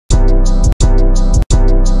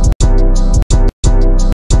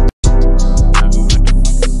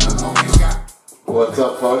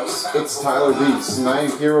up, folks? It's Tyler Beats, and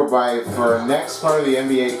I'm here for our next part of the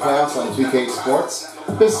NBA playoffs on 2K Sports.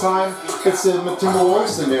 This time, it's the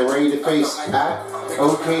Timberwolves, and they're ready to face at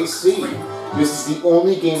OKC. This is the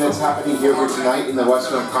only game that's happening here for tonight in the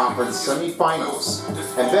Western Conference semifinals.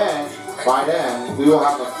 And then, by then, we will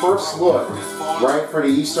have the first look right for the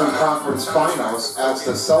Eastern Conference Finals as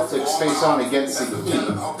the Celtics face on against the Heat.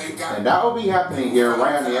 And that will be happening here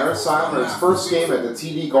right on the other side for its first game at the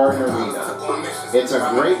TD Garden Arena. It's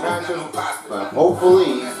a great matchup, but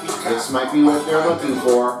hopefully this might be what they're looking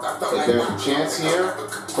for. If there's a chance here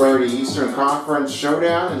for the Eastern Conference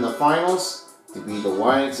showdown in the finals to be the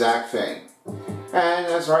one exact thing. And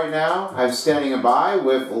as right now, I'm standing by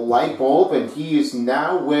with Lightbulb, and he is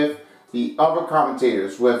now with the other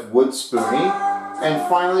commentators with Wood Spoony. And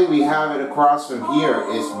finally, we have it across from here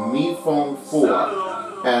is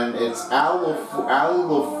MePhone4. And it's Ali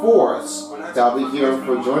LaForce that'll be here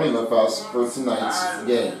for joining with us for tonight's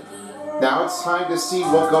game. Now it's time to see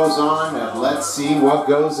what goes on, and let's see what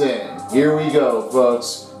goes in. Here we go,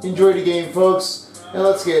 folks. Enjoy the game, folks, and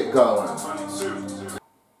let's get going.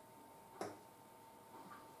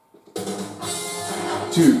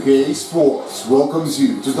 "2K Sports welcomes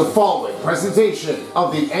you to the following presentation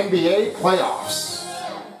of the NBA playoffs.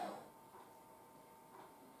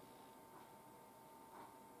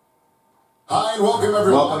 Hi, and welcome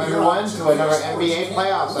everyone. Welcome everyone to another NBA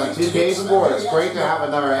playoffs on 2K Sports. It's great to have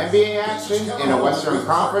another NBA action in a Western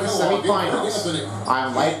Conference semifinals.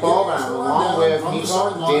 I'm Lightbulb, and I'm along with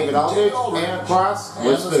Nico, David Aldridge, and across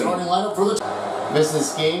with Spoon. This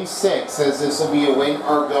is Game 6, as this will be a win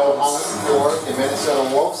or go home for the Minnesota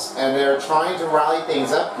Wolves, and they're trying to rally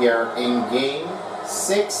things up here in Game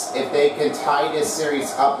 6 if they can tie this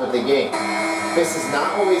series up with the game. This is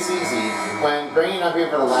not always easy. When bringing up here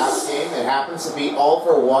for the last game, it happens to be all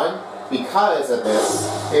for one because of this.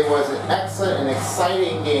 It was an excellent and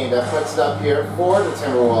exciting game that puts it up here for the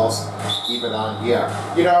Timberwolves. Keep it on here.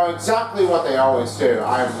 You know exactly what they always do.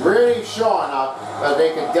 I'm really sure enough that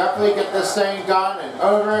they can definitely get this thing done and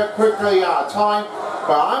over it quickly out of time.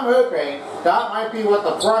 But I'm hoping that might be what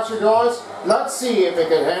the pressure does. Let's see if it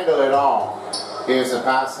can handle it all. Here's the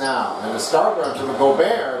pass now. And the start run from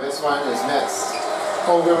Gobert. This one is missed.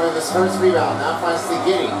 Holger with his first rebound. Now finds the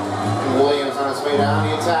Giddy. And Williams on his way down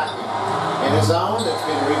the attacking. In his zone, it's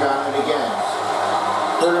been rebounded again.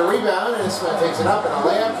 For the rebound, and Smith takes it up and a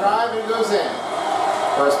layup drive, and it goes in.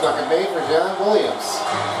 First bucket made for Jalen Williams.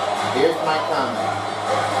 Here's Mike Conley.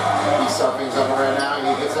 He's starting things over right now. He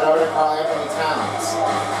gets it over to Karl-Anthony Towns.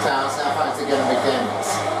 Towns now finds again to McDaniels.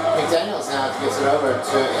 McDaniels now gets it over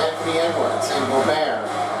to Anthony Edwards and Gobert.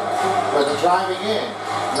 But the driving in.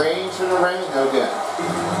 Range from the ring, no good.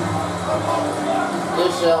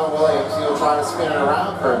 Here's Jalen Williams. He'll try to spin it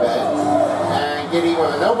around for a bit. And Giddy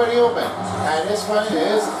with nobody open. And this one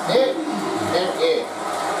is it and it.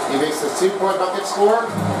 He makes the 2-point bucket score,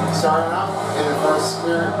 starting up in the first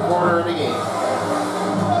quarter of the game.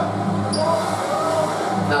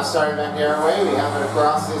 Now starting back the other way, we have it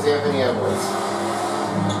across is Anthony Edwards.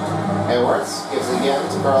 Edwards gives it again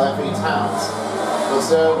to Karl-Anthony Towns.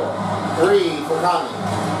 Looks over. 3 for Conley.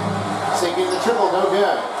 Sinking the triple, no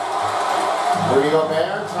good. Rudy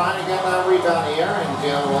Gobert trying to get that rebound here, and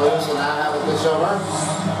Jalen Williams will now have a dish over.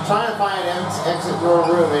 Trying to find an exit door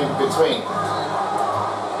room in between.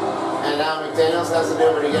 And now McDaniels has it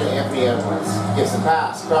over to get Anthony Edwards. Gives the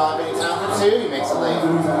pass. Karl-Anthony Towns for 2, he makes a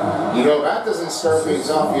layup. You know, that doesn't start things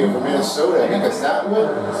off here for Minnesota, because that one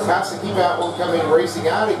has to keep that one coming racing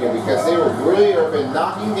out again, because they were really have been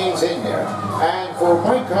knocking things in there. And for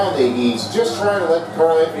Mike Conley, he's just trying to let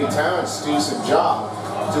Karl-Anthony Towns do some job.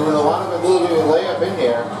 Doing a lot of a little bit of layup in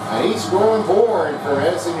there, and he's growing born for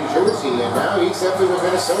Madison, New Jersey, and now he's accepted with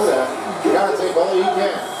Minnesota. You gotta take all you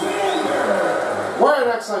can. What an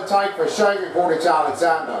excellent take for Shea Gordon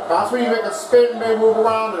Alexander. That's when you make a spin, may move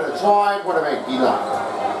around, and a drive, what a make he like.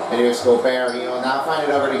 And here's Gobert. He'll now find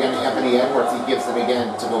it over to again to Anthony Edwards. He gives it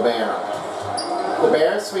again to Gobert.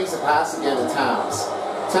 Gobert swings the pass again to Towns.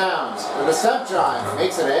 Towns with a step drive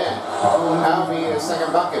makes it in. That'll be a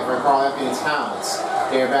second bucket for Karl-Anthony Towns.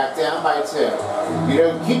 They're back down by 2. You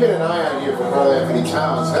know, keeping an eye on here for Karl-Anthony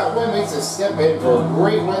Towns. That one makes a step in for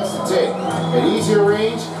great ones to take. At easier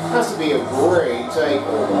range, has to be a great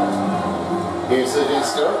takeover. Here's Sidney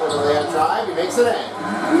Stewart with a layup drive. He makes it in.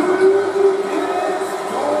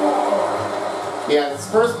 He has his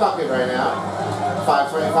first bucket right now.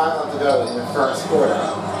 5:25 left to go in the first quarter.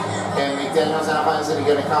 And McDaniels now finds it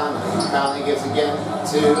again to Conley. Conley gives again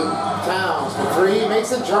to Towns for 3.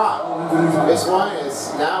 Makes a drop. This one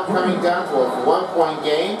is now coming down to a 1-point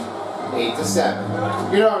game.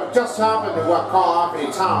 8-7. You know, it just happened to what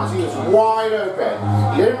Karl-Anthony Towns. He was wide open.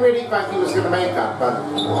 He didn't really think he was going to make that, but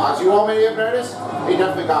as you all may have noticed, he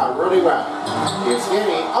definitely got it really well. Here's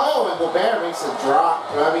Skinny. Oh, and Gobert makes a block.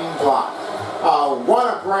 What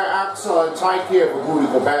a great, excellent tight here for Rudy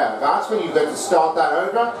Gobert. That's when you get to start that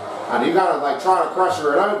over, and you got to like try to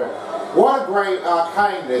pressure it over. What a great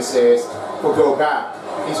cutting this is for Gobert.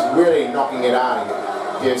 He's really knocking it out of here.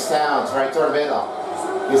 Here's Towns right toward the middle.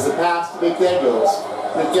 Here's the pass to McDaniels.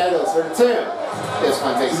 McDaniels for the 2. This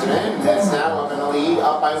one takes it in, and it's now up in the lead,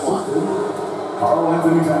 up by 1.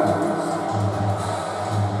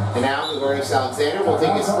 And now Gregorius Alexander will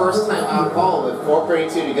take his first timeout call with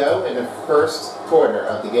 4:32 to go in the first quarter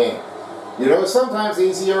of the game. You know, sometimes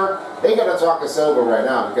easier, they got to talk us over right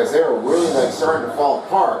now because they were really like starting to fall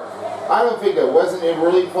apart. I don't think it wasn't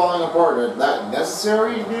really falling apart or that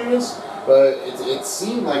necessary to do this, but it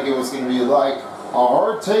seemed like it was going to be like a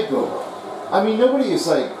hard takeover. I mean, nobody is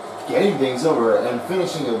like getting things over and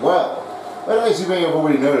finishing it well. But as you may have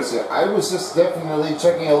already noticed, I was just definitely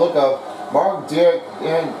checking a look of Mark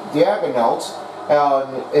Diagonalt,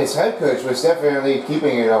 his head coach was definitely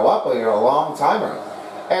keeping it up a long timer.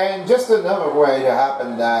 And just another way to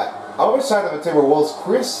happen that other side of the Timberwolves,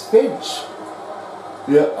 Chris Finch.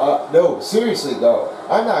 Yeah, no, seriously though,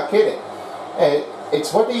 I'm not kidding. And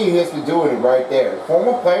it's what he has been doing right there.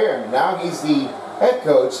 Former player, and now he's the head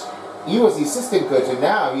coach. He was the assistant coach, and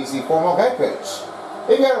now he's the former head coach.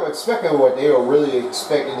 They got to expect what they were really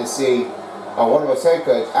expecting to see one of us head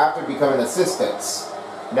coach after becoming assistants.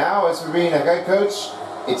 Now, as for being a head coach,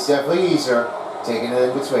 it's definitely easier taking it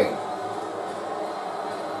in between.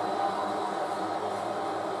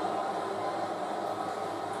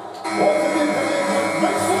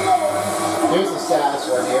 Here's the status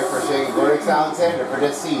right here for Gregorius Alexander for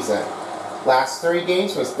this season. Last 3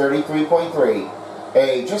 games was 33.3.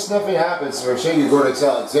 Hey, just nothing happens for Gregorius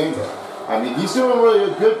Alexander. I mean, he's doing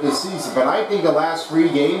really good this season, but I think the last 3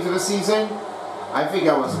 games of the season, I think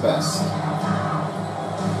that was the best.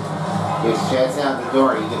 Here's a chance down the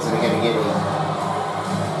door. He gets it again and giddy.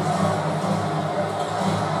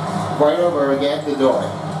 Right over again, the door.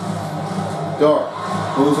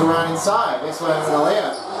 Moves around inside. This one is a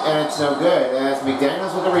layup, and it's no good. As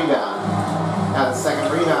McDaniels with the rebound. Now the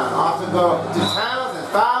second rebound off to go to Towns and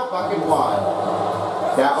foul bucket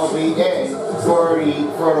 1. That will be it for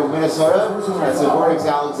the Minnesota. That's Gregorius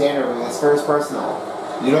Alexander with his first personal.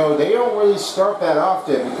 You know, they don't really start that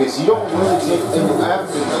often because you don't really take them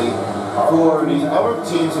actively for the other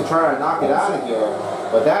teams to try to knock it out of here.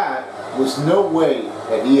 But that was no way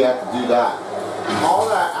that he had to do that. All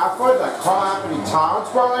that effort that Karl-Anthony Towns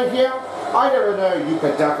brought in here, I never know you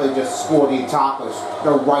could definitely just score the attackers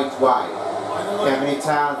the right way. Anthony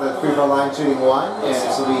Towns at the free throw line shooting 1, and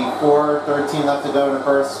this will be 4:13 left to go in the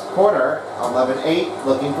first quarter. 11-8,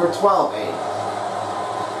 looking for 12-8.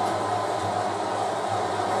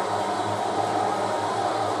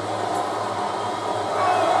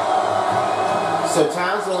 So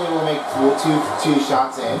Towns only will make two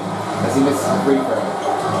shots in as he misses the free throw.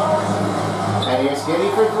 And here's Giddy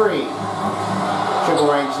for 3. Triple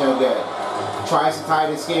range, no good. Tries to tie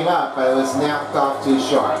this game up, but it was knocked off too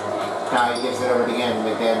short. Now he gives it over again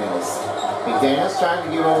to McDaniels. McDaniels trying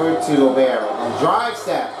to give over to Gobert. And drive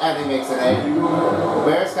step, and he makes it 8.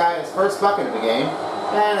 Gobert's got his first bucket of the game,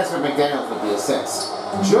 and that's for McDaniels with the assist.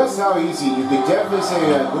 Just how easy, you could definitely say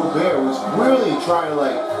that Gobert was really trying to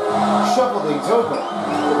like shuffle things open.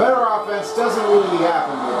 The better offense doesn't really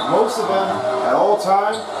happen with most of them at all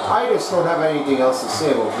time. I just don't have anything else to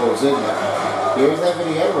say what goes in there. Here's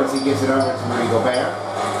Anthony Edwards, he gives it over to Rudy Gobert.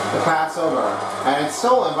 The pass over, and it's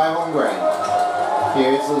stolen by Holmgren.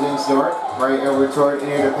 Here's Livingston, right over toward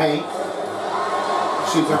near the paint.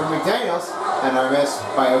 Shoots over McDaniels, and are missed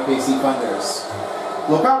by OKC Thunders.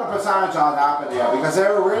 Look how the percentage on happened here, because they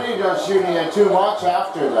were really just shooting it too much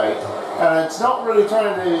after late, and it's not really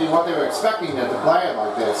turning into what they were expecting it to play it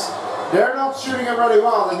like this. They're not shooting it really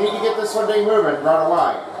well. They need to get this one thing moving right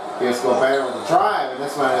away. Here's Gobert with the drive, and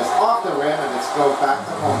this one is off the rim, and it's goes back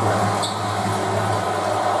to Holmgren.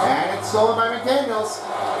 And it's stolen by McDaniels.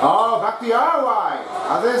 Oh, back the other way.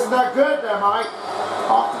 Oh, isn't that good there, Mike?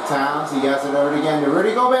 Off to Towns. He gets it over again to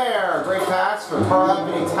Rudy Gobert. Great pass for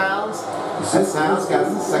Karl-Anthony Towns. And Towns gets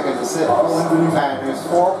the second assist. And there's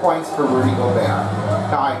 4 points for Rudy Gobert.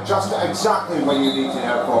 Now, just exactly what you need to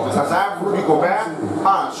know for, because that Rudy Gobert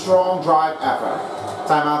on a strong drive effort.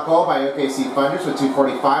 Timeout call by OKC Thunders with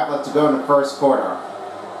 2:45 left to go in the first quarter.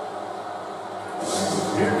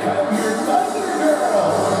 Here come your Thunder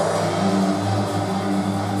Girls.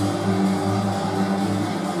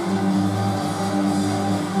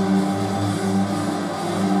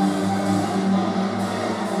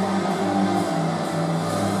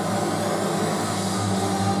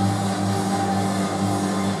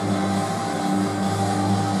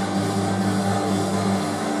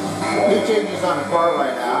 Two changes on the court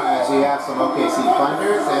right now, as we have some OKC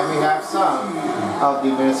Thunders and we have some of the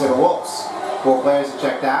Minnesota Wolves. 4 players are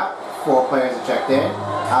checked out, 4 players are checked in.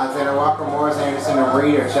 Alexander Walker, Morris, Anderson, and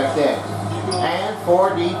Reed are checked in. And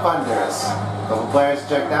 4D Thunders. Couple players are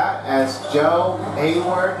checked out, as Joe,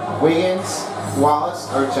 Hayward, Wiggins, Wallace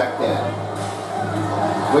are checked in.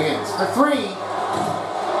 Wiggins for 3.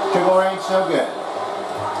 Triple range, no good.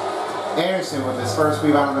 Anderson with his first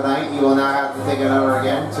rebound of the night. He will now have to take it over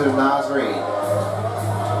again to Naz Reid.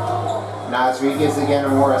 Naz Reid gives again to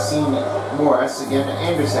Morris again to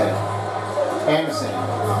Anderson. Anderson.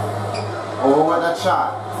 Oh, what that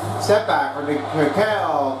shot. Step back for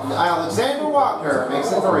Mikael. Alexander Walker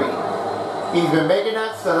makes it 3. He's been making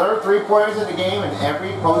that another 3-pointers in the game in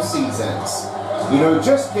every postseasons. You know,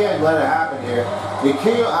 just can't let it happen here.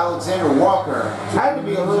 Mikael Alexander Walker had to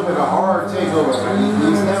be a little bit of a hard takeover.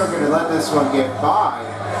 He's never going to let this one get by.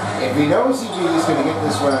 If he knows he's going to get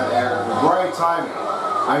this one at the right timing.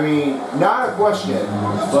 I mean, not a question,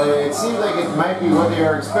 but it seems like it might be what they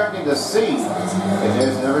are expecting to see. And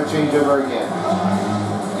there's another changeover again.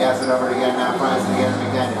 He has it over again, now finds it again to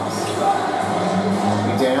McDaniels.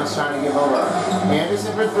 McDaniels trying to give over.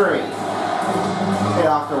 Anderson for 3. Hit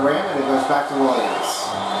off the rim and it goes back to Williams.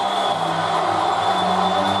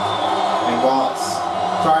 And Wallace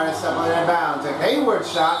trying to step on it in bounds. A Hayward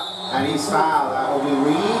shot and he's fouled. That will be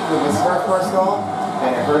Reed with his first personal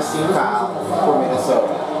and a first team foul for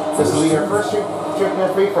Minnesota. This will be your first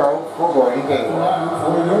trip free throw for Gordon Hayward.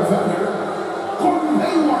 For your defender, Gordon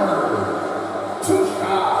Hayward. 2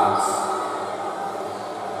 shots.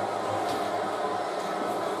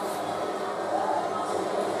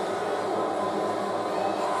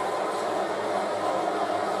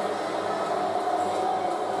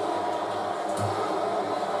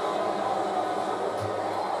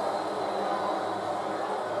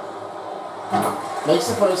 Makes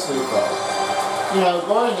the first free throw. You know,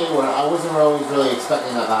 Gordon Hayward, I wasn't always really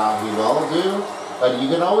expecting that how he will do, but you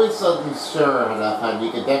can always be sure enough, and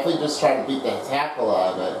you can definitely just try to beat the tackle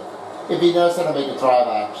out of it if he knows how to make a drive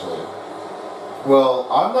actually. Well,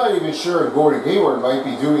 I'm not even sure if Gordon Hayward might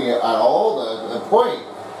be doing it at all at the point,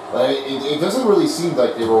 but it doesn't really seem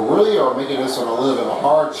like they were really making this one a little bit of a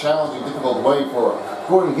hard, challenging, difficult way for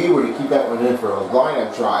Gordon Hayward to keep that one in for a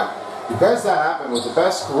lineup drive. Because that happened with the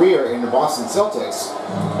best career in the Boston Celtics,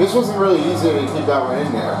 this wasn't really easy to keep that one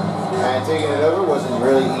in there. And taking it over wasn't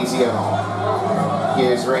really easy at all.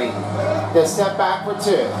 Here's Reed. The step back for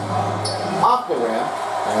 2. Off the rim.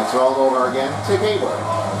 And it's rolled over again to Hayward.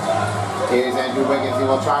 Here's Andrew Wiggins. He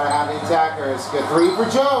will try to have the attackers. Good 3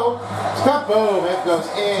 for Joe. Boom. It goes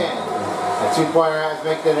in. The 2-pointer has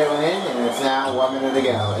made it in, and it's now 1 minute to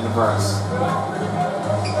go in the first.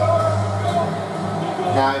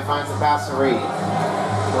 Now he finds the pass to Reed.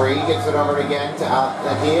 Reed gets it over again to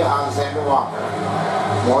Alexander Walker.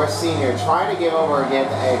 Morris Sr. trying to give over again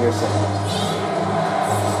to Anderson.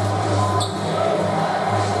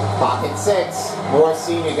 Pocket 6. Morris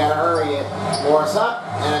Sr. got to hurry it. Morris up,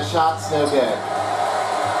 and a shot's no good.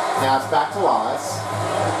 Now it's back to Wallace.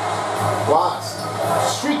 Wallace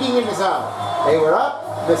streaking in the zone. Hayward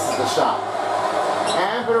up, misses the shot.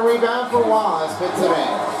 And for the rebound for Wallace, puts it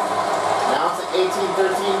in. Now it's an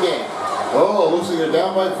 18-13 game. Oh, looks like they're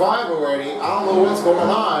down by 5 already. I don't know what's going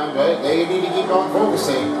on, but they need to keep on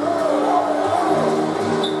focusing.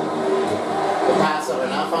 The pass over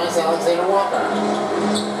now finds Alexander Walker.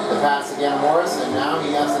 The pass again to Morris, and now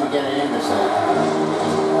he has it again to Anderson.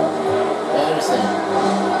 Anderson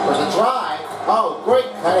with the drive. Oh, great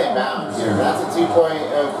cut in bounds here. That's a 2-point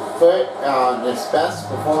on his best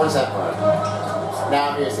performance effort.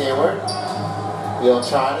 Now here's Hayward. He'll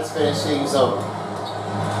try to finish things over.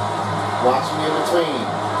 Watching in between.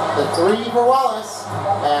 The 3 for Wallace.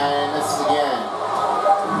 And this is again.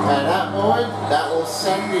 And that moment, that will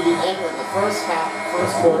send to the end of the first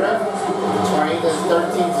quarter.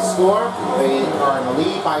 20-13 to score. They are in the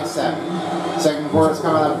lead by 7. Second quarter is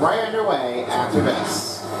coming up right underway after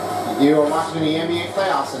this. You are watching the NBA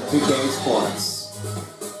playoffs on 2K Sports.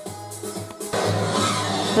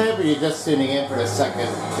 If you're just tuning in for the second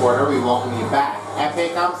quarter, we welcome you back at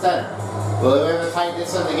Paycom Center. A little bit of the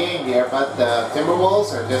tightness of the game here, but the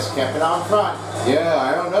Timberwolves are just kept it on front. Yeah,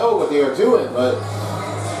 I don't know what they are doing, but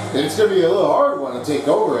it's going to be a little hard one to take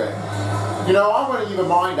over it. You know, I'm going to even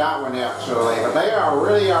mind that one actually, but they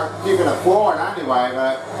really are keeping the floor anyway,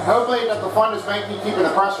 but hopefully that the Thunders may keep keeping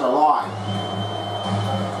the pressure alive.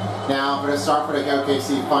 Now, for the start for the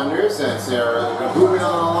OKC Thunders, since they're moving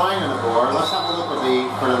on the line on the board, let's have a look at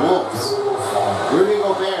for the Wolves. Rudy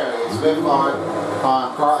Gobert is with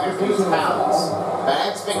on Carl Anthony Towns.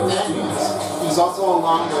 Vance McDaniels, He's also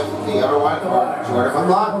along with the other one for Jordan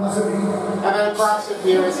McLaughlin. And then across it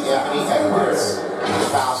here is Anthony Edwards. The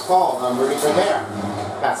foul's called on Rudy Gobert.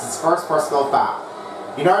 That's his first personal foul.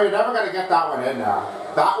 You know, you're never going to get that one in there.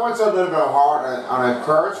 That one's a little bit hard on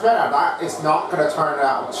encouragement, and that is not going to turn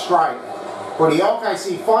out strike. For the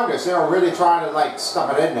OKC Funders, they're really trying to like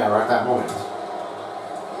stuff it in there at that moment.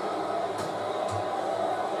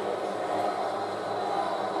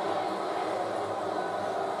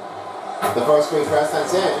 The first free press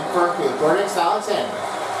that's in for Gordon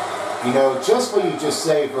Alexander. You know, just what you just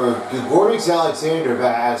say for Gordon Alexander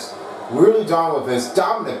has really done with his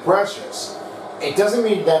dominant pressures. It doesn't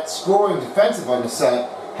mean that scoring defensive on the set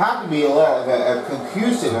had to be a lot of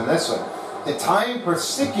conclusive on this one. The time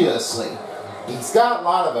particularly, he's got a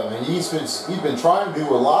lot of them, and he's been trying to do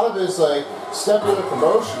a lot of his like step into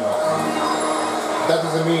promotional. That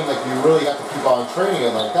doesn't mean like you really have to keep on training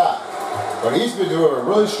it like that. But he's been doing it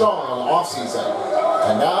really strong on the offseason.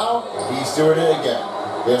 And now, he's doing it again.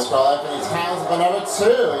 There's Carl Anthony Towns for number 2.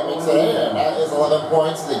 He makes it in, and that is 11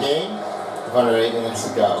 points in the game. Under 8 minutes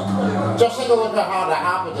to go. Just take a look at how that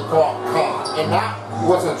happened to caught. And that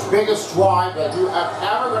was the biggest drive that you are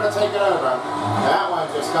ever going to take it over. That one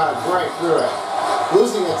just got right through it.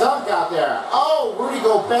 Losing a dunk out there. Oh, Rudy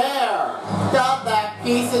Gobert got that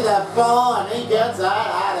piece of the ball, and he gets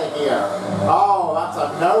that out of here. Oh, that's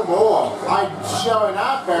a no more. I'm showing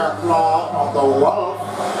that bear claw on the wolf.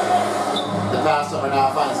 The pass over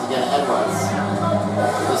now finds again Edwards.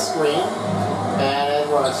 The screen. And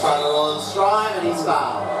Edwards trying to roll his stride, and he's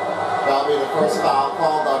fouled. That'll be the first foul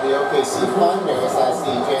called on the OKC Funders as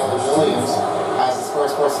the Jalen Williams has his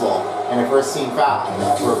first personal and a first team foul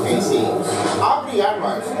for OKC. Anthony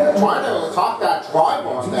Edwards trying to talk that drive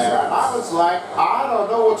on there, and I was like, I don't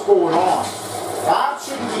know what's going on. That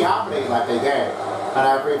shouldn't be happening like they did. And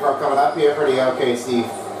our free throw coming up here for the OKC.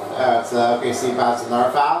 It's the OKC fouls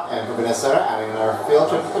another foul, and for Minnesota adding another field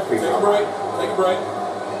trip to the free throw. Take a break.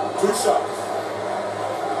 2 shots.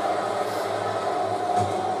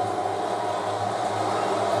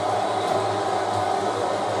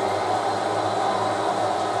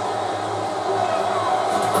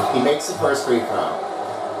 He makes the first free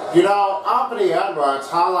throw. You know, Anthony Edwards,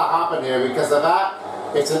 how that happened here because of that,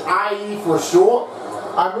 it's an IE for sure.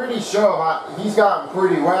 I'm really sure he's gotten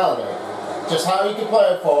pretty well at it. Just how he can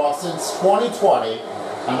play it for since 2020,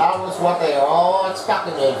 and that was what they all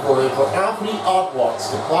expected for Anthony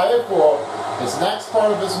Edwards to play it for his next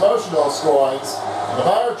part of his emotional scorings. And the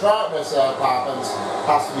better dryness that happens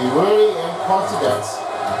has to be really in confidence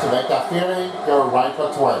to make that feeling go right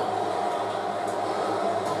between.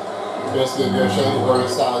 Just negotiating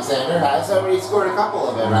Gordon Alexander has already scored a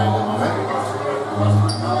couple of it right at the moment.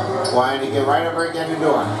 Wanting to get right over again to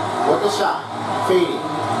Dorn. With the shot. Fading.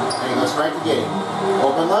 And he goes right to get it.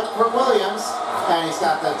 Open look for Williams. And he's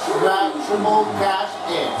got the triple cash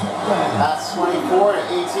in. That's 24 to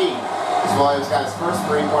 18. As Williams got his first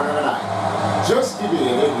three-pointer of the night. Just to be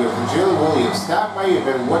an idiot for Jalen Williams. That might have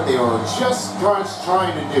been what they were just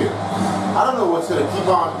trying to do. I don't know what's going to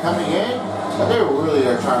keep on coming in. But they were really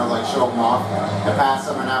trying to like show him off. The pass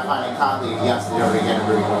over now finding Conley. Yes, they already get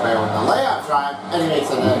Rudy Gobert with the layup drive, and he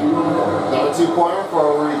makes it in. Number 2 pointer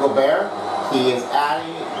for Rudy Gobert. He is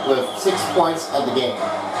adding with 6 points of the game.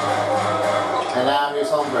 And now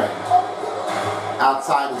here's Holmgren.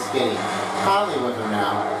 Outside is Giddey. Conley with him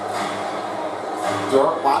now.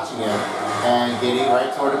 Dort watching him. And Giddey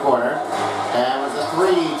right toward the corner. And with the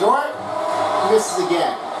 3, Dort misses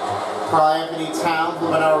again. Carl Anthony Towns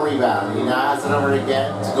with another rebound. He now has it over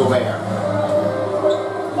again to Gobert.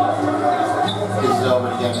 Gives it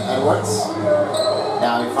over again to Edwards.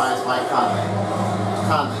 Now he finds Mike Conley.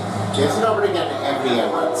 Conley gives it over again to Anthony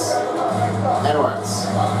Edwards.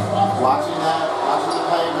 Edwards watching the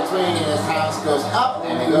play in between, and his house goes up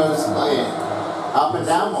and it goes in. Up and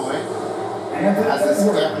down moment. As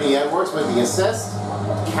this Anthony Edwards with the assist.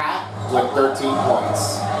 Cat with 13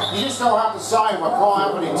 points. You just don't have to sign what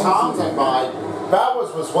Carl Anthony Towns had by. That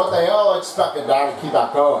was what they all expected now to keep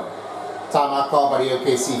that going. Timeout called by the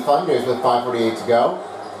OKC Funders with 5:48 to go.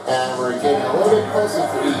 And we're getting a little bit closer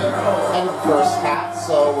to the end of the first half,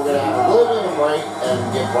 so we're going to have a little bit of a break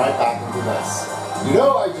and get right back into this. You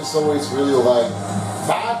know, I just always really like,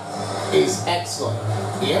 that is excellent.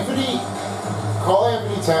 Carl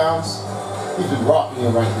Anthony Towns, he's been rocking it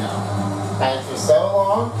right now. And for so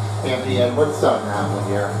long, Anthony Edwards done that one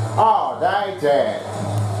here. Oh, they did.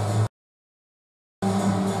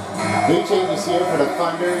 Big changes here for the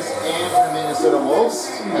Thunders and for the Minnesota Wolves.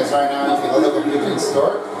 As right now, you take a look at Nugent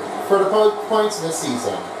Stewart for the points in the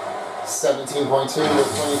season. 17.2 with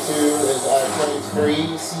 22 is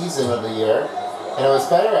 23 season of the year. And it was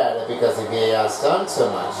better at it because he has done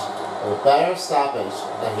so much. It was better stoppage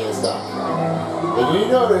than he has done. And you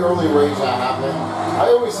know the early range that happened? I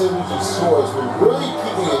always say we just score has been really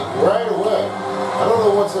keeping it right away. I don't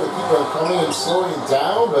know what's going to keep on coming and slowing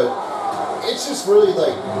down, but it's just really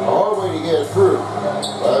like a hard way to get it through.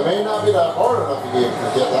 But it may not be that hard enough to get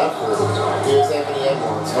that through. Here's Anthony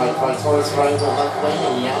Edwards, right towards right with left wing,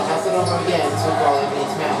 and he now has it over again to call Anthony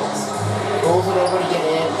Towns. Rolls it over to get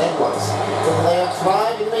in Edwards. With the layup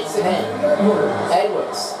drive, he makes it in.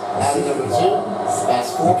 Edwards, adding number 2,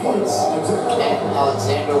 that's 4 points. And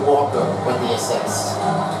Alexander Walker with the assist.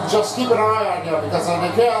 Just keep an eye on him because on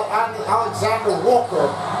Alexander Walker,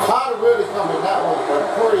 how to really come in that one, but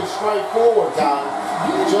pretty straightforward guy.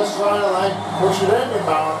 Just trying to like push it in and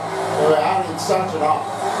out, or adding such it off.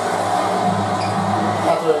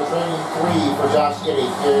 After a training 3 for Josh Giddey,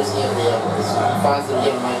 here's Anthony Edwards. He finds it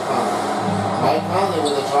again, Mike Conley. Mike Conley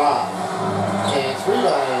with a drive. And it's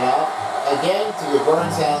rebounded up again to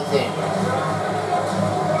Burns Alexander.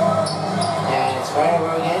 And it's right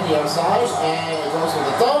over again, the other side, and it goes with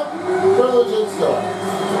the dunk for Legend Storm.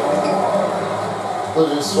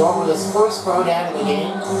 Legend Storm with his first bird out of the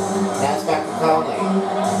game. Now it's back to Conley.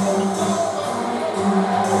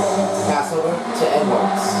 Pass over to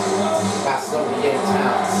Edwards. Pass it over again to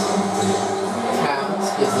Towns. Towns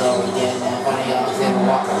gives it over again, now finding Alexander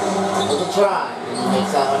Walker. With a try, and he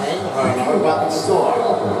makes that one in for another bucket score.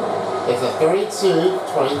 It's a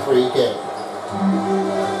 32-23 game.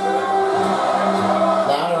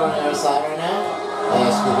 Now they're on the other side right now. And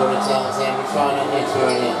it's Alexander trying to enter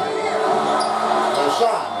it in. No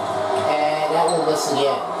shot. And that will miss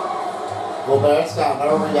again. Gobert's got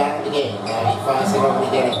another rebound in the game. Now he finds it over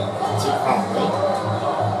again to Conley.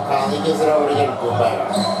 Conley gives it over again to Gobert.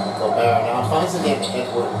 Gobert now finds it again to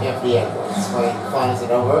Anthony Edwards. Finds it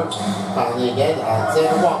over. Conley again to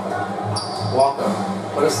Alexander Walker. Walker.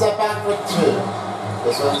 Put a step back for 2.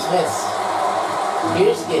 This one's missed.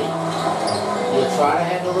 Here's Giddey. He'll try to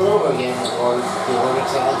handle it over again in order to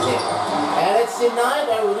Alexander. And it's denied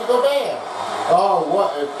by Rudy Gobert. Oh,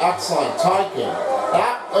 what an excellent taking.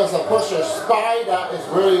 That is a pusher spy. That is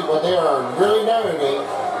really what they are really noting.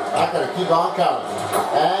 Not going to keep on coming.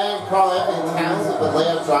 And Carl Anthony Towns with the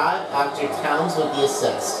layup drive after Towns with the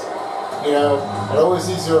assist. You know, it always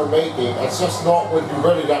easier making. It's just not what you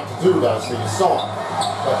really got to do. That's what you saw.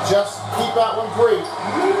 But just keep that one brief.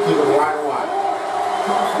 Keep it right away.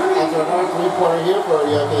 After another 3-pointer here for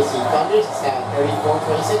the OKC Thunders, it's now a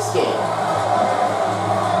 34-26 game.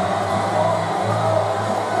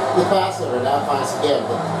 The passer now finds again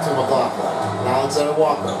to McLaughlin. Now Alexander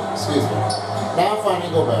Walker, excuse me. Now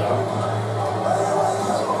finding Gobert.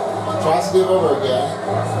 Tries to give over again.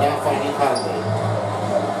 Now finding Conley.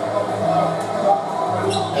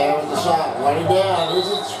 And with the shot, running down. Here's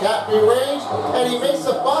a shot range, and he makes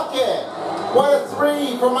a bucket. What a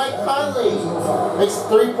 3 for Mike Conley. Makes a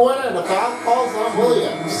 3-pointer, and the foul calls on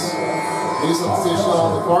Williams. New substitution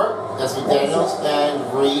on the court as McDaniels and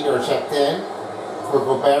Reed are checked in for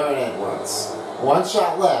Gobert and Edwards. 1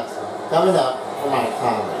 shot left, coming up for Mike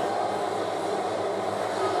Conley.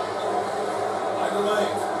 Michael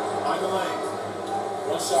Lane.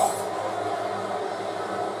 1 shot.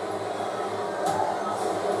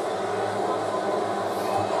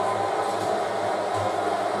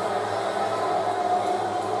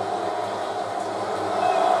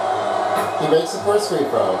 He makes the first free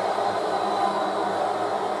throw.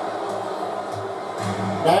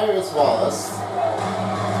 Now here's Wallace.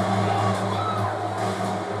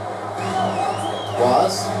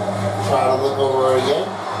 Wallace, try to look over again.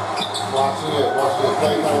 Watching the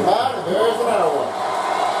play coming back, and there's another one.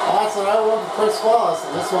 That's another one for Chris Wallace,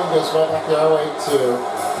 and this one goes right back the other way to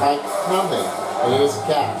Mike Conley. And here's the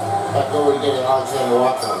cap. Back over to get Alexander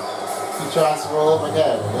Walker. He tries to roll up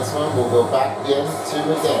ahead, and this one will go back again to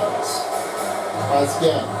McDaniels. Once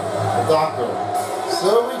again, the doctor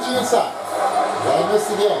still reaching inside. They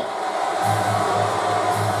missed again.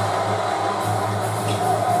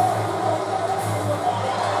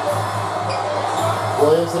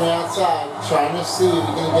 Williams on the outside, trying to see if he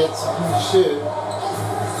can get something to shoot.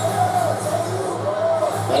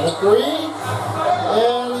 And a 3,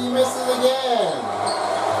 and he misses again.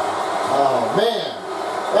 Oh man.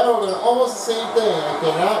 That would have been almost the same thing. I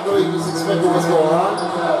cannot really just expect what's going on,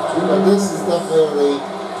 but this is definitely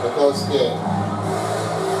a close game.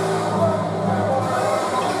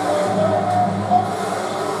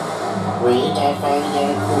 Reed now finding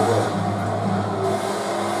Aaron Kugler.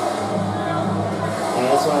 And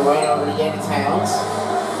this one right over again to Towns.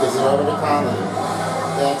 Gives it over to Conley.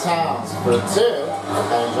 Then Towns for 2.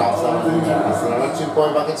 And drops that one. That's another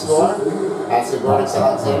 2-point bucket score. That's the Gordon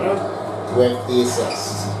Alexander. with the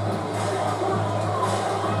assist.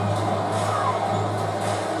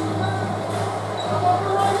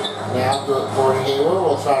 Now Gordon Hayward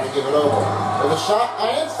will try to give it over. With a shot,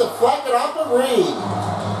 and it's deflected off the Reed.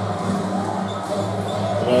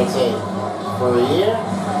 And it's a for a year,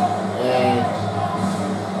 and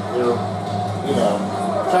they're,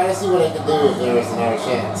 trying to see what they can do if there is another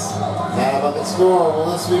chance. Now about the score,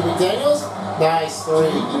 will this be McDaniels? Nice three.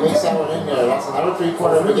 He makes that one in there. That's another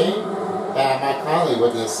 3-quarter of the game. And Mike Conley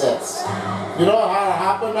with the assists. You know how it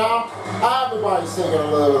happened now? Everybody's taking a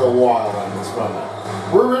little bit of while in this moment.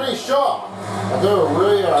 We're really sure that they were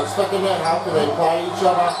really expecting that. How could they play each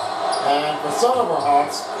other? And for some of our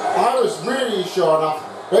hearts, I was really sure enough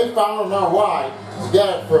they found out why to get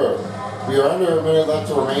it through. We are under a minute left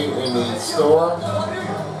to remain in the store.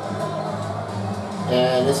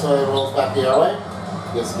 And this one rolls back the other way.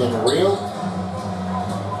 Gets getting real.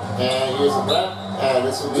 And here's the breath. And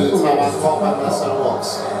this will be the timeout call by Minnesota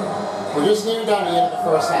Wolves. We're just nearing down the end of the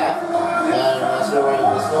first half. And as we're running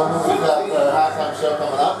this film, we've got the halftime show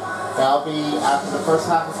coming up. That'll be after the first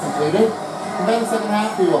half is completed. And then the second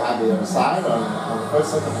half, we will have the other side on the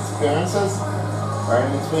first look of experiences. Right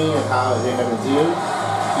in between and how they're going to do.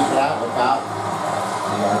 Keep it out without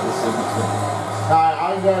the artists in between.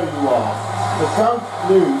 I know you all. But don't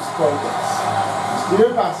lose focus. Just do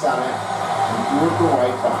your best at it and do it the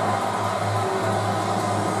right time.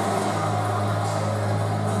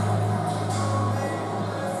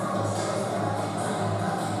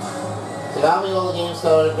 So that'll be all the games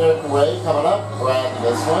started away coming up. We're adding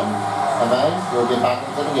this one. And then we'll get back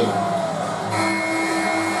into the game.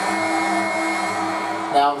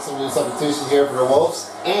 Now with some new substitutions here for the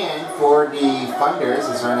Wolves and for the Thunders,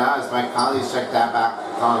 as right now as Mike Conley's checked that back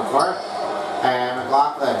on the court. And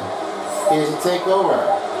McLaughlin is a takeover.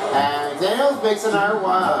 And Daniels makes another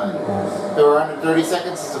one. So we're under 30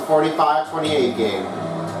 seconds. It's a 45-28 game.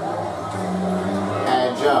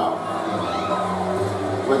 And Joe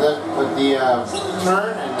with the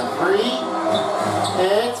turn and the three.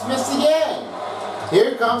 It's missed again.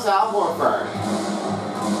 Here comes Al Horford.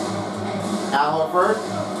 Al Horford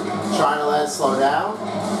trying to let it slow down.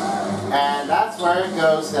 And that's where it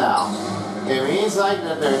goes now. It means like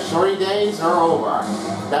that their shorty days are over.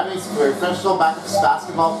 That means the professional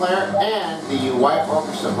basketball player and the white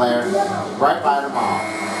orchestra player right by them all.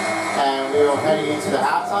 And we are heading into the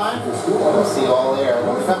halftime. We'll see you all there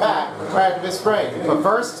when we come back right after this break. But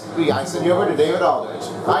first, we got to send you over to David Aldridge.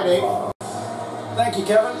 Hi, Dave. Thank you,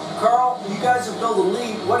 Kevin. Carl, you guys have built a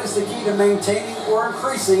lead. What is the key to maintaining or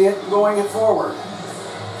increasing it going it forward?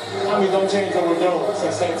 Don't change what we're doing. So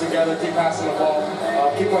stay together, keep passing the ball,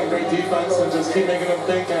 keep playing great defense, and just keep making them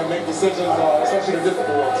think and make decisions, especially the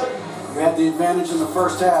difficult ones. You had the advantage in the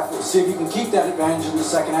first half. Let's see if you can keep that advantage in the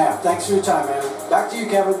second half. Thanks for your time, man. Back to you,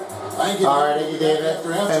 Kevin. Thank you. All right, thank you, David.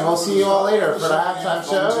 And we'll see you all later for the halftime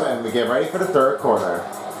show, and we get ready for the third quarter.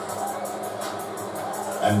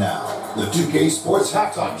 And now, the 2K Sports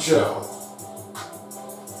Halftime Show.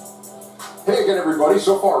 Hey again, everybody.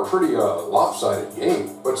 So far, a pretty lopsided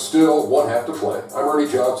game, but still one half to play. I'm Ernie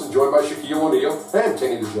Johnson, joined by Shaquille O'Neal and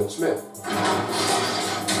Kenny the Jet Smith.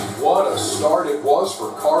 What a start it was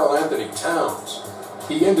for Karl Anthony Towns.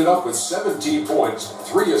 He ended up with 17 points,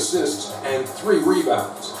 3 assists, and 3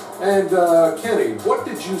 rebounds. And Kenny, what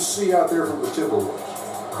did you see out there from the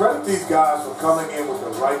Timberwolves? Credit these guys for coming in with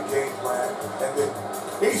the right game plan and then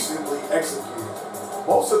patiently executing.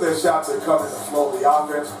 Most of their shots are coming to flow the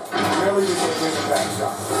offense. Rarely did they bring a back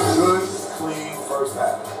shot. Good, clean first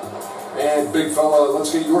half. And big fella,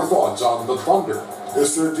 let's get your thoughts on the Thunder.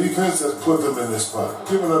 It's their defense that's put them in this spot.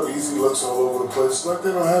 Giving up easy looks all over the place. Like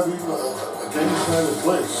they don't have even a game plan in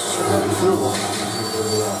place.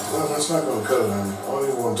 Well, that's not going to cut it, honey. I don't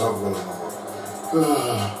even want to talk about it no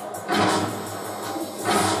more.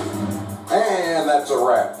 And that's a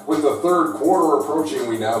wrap. With the third quarter approaching,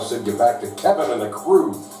 we now send you back to Kevin and the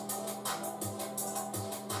crew.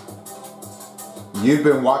 You've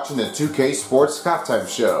been watching the 2K Sports Halftime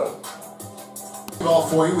Show. All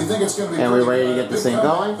for you. We think it's going to be and we're ready to get this thing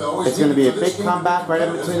going. It's going to be a big comeback right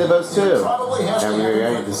in between those two. And we're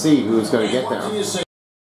ready to see who's going to get there.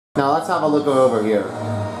 Now let's have a look over here.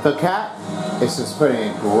 The Cat is just putting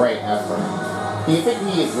in great effort. Do you think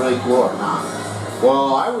he is really cool or not?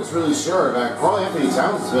 Well, I was really sure that Karl Anthony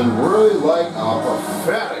Towns has been really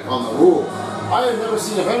prophetic on the rule. I have never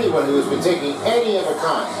seen of anyone who has been taking any of a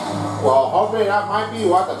kind. Well, hoping that might be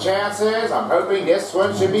what the chance is. I'm hoping this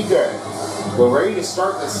one should be good. We're ready to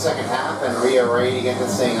start the second half, and we are ready to get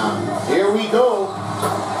this thing on. Here we go.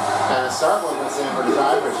 And a start one this in for the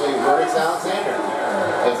drive for Shea Verdex Alexander.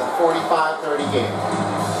 It's a 45-30 game.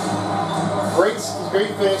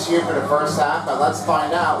 Great finish here for the first half, but let's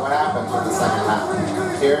find out what happens with the second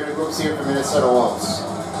half. Here are the groups here for Minnesota Wolves.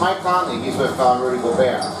 Mike Conley, he's with Rudy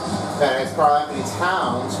Gobert. Then it's Karl Anthony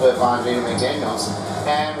Towns with Jaden McDaniels.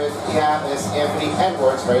 And with it's Anthony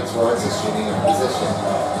Edwards right towards his shooting position.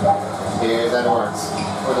 Here's Edwards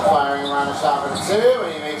with the firing around the shot for 2,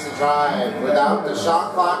 and he makes a drive without the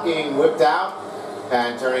shot clock being whipped out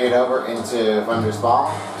and turning it over into Thunder's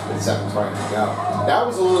ball with 7:20 to go. That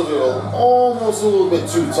was almost a little bit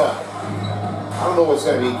too tight. I don't know what's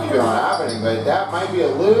going to be keeping on happening, but that might be a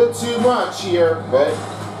little too much here, but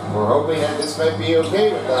we're hoping that this might be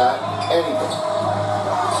okay with that. Anything.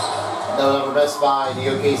 Another miss by the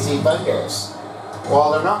OKC Thunders.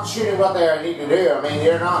 Well, they're not shooting what they need to do. I mean,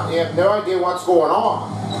 you have no idea what's going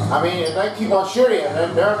on. I mean, if they keep on shooting,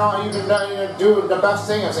 and they're not even doing the best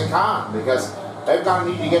thing as they can, because they've got to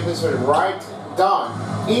need to get this one right done.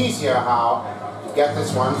 Easier how to get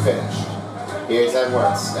this one finished. Here's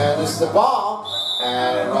Edwards, and this is the ball,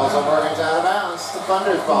 and it rolls over into out of bounds. The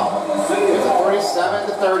Thunder's ball. It's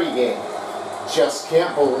a 47-30 game. Just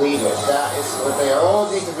can't believe it. That is what they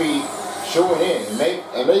all need to be showing in,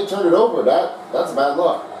 and they turn it over. That's a bad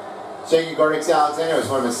look. Shaky Alexander is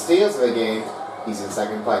one of the steals of the game. He's in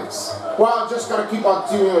second place. Well, just got to keep on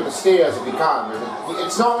doing with the steals if you can.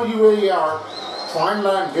 It's not what you really are trying to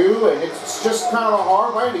let him do, and it's just kind of a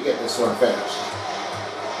hard way to get this one finished.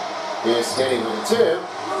 Here's Skinny with the 2.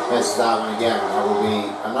 Misses that one again. That will be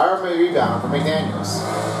another rebound for McDaniels.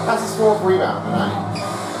 That's his 4th rebound tonight.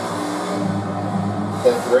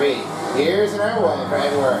 The 3. Here's another one for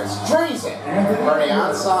Edwards. Drains it. Burning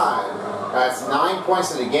outside. That's 9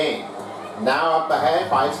 points in the game. Now up ahead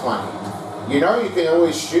by 20. You know you can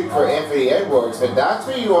always shoot for Anthony Edwards, but that's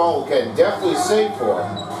what you all can definitely save for.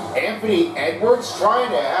 Anthony Edwards trying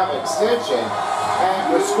to have extension,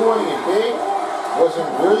 and for scoring it big wasn't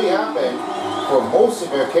really happening for most of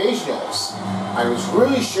the occasionals. I was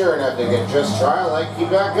really sure that they could just try to keep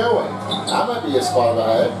that going. That might be a spot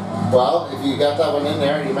ahead. Well, if you got that one in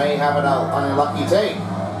there, you may have it on your lucky take.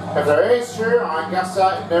 If there is, sure, I guess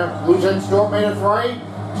that their Blue Jays don't made it 3.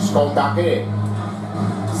 Just go back it in.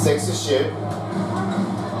 6 to shoot.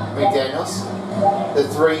 McDaniels. The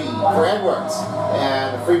 3 for Edwards.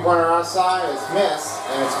 And the 3-pointer outside is missed,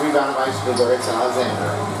 and it's rebounded by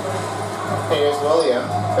Alexander. Here's William.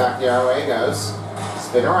 Back the other way it goes.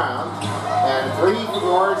 Spin around. And 3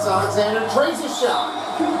 for Alexander. Trades a shot.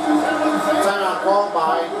 Timeout called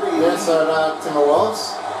by Minnesota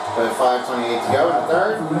Timberwolves with 5:28 to go in the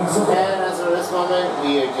 3rd. And as of this moment,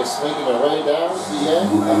 we are just making our way down to the end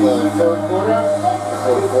of the 3rd quarter,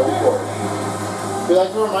 the 4th quarter. We'd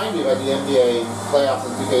like to remind you that the NBA playoffs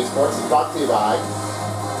and 2K Sports is brought to you by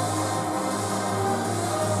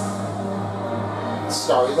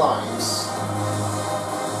Starry Lines.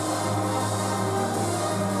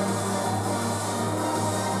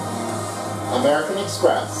 American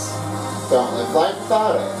Express. Don't live life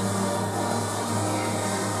without it.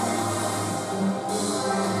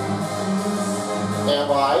 And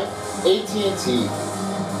by AT&T.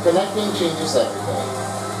 Connecting changes everything.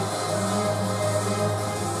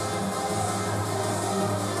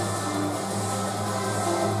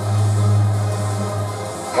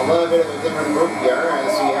 A little bit of a different group here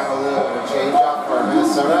as we have a little bit of a change up for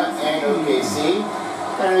Minnesota and OKC.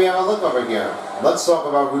 And we have a look over here. Let's talk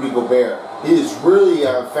about Rudy Gobert. He is really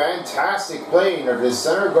a fantastic playing of his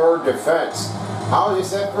center guard defense. How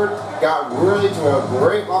his effort got really to a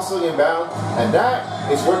great muscle inbound, and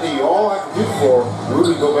that is what you all have to do for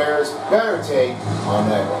Rudy Gobert's better take on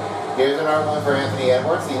that one. Here's another one for Anthony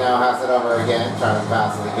Edwards. He now has it over again, trying to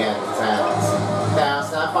pass it again to Towns.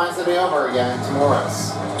 Towns now finds it over again to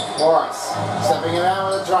Morris. Morris stepping it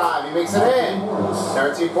out with a drive. He makes it in.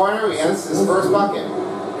 Another 2-pointer. He gets his first bucket.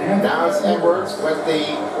 Now it's Edwards with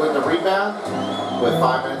the rebound with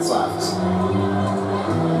 5 minutes left.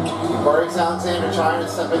 Alexander trying to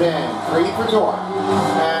step it in. 3 for Dort.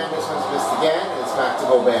 And this one's missed again. And it's back to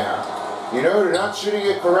Gobert. You know they're not shooting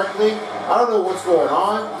it correctly. I don't know what's going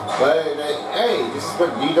on, but hey, this is what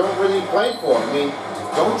you don't really play for. I mean,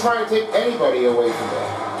 don't try to take anybody away from it.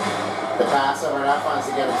 The pass over that finds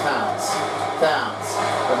again to Towns. Towns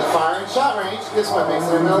with the firing shot range. This one makes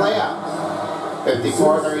it into a layup.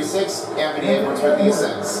 54-36, Anthony Edwards with the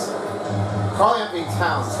assist. Karl Anthony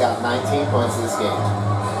Towns has got 19 points in this game.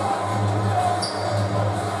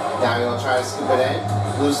 Now he'll try to scoop it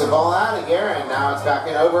in, lose the ball out of here, and now it's back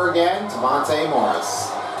in over again to Monte Morris.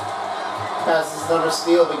 That's his another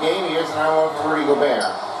steal of the game. Here's another one for Rudy Gobert.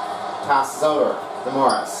 Passes over to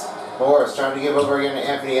Morris. Morris trying to give over again to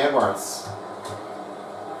Anthony Edwards.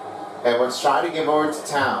 Edwards trying to give over to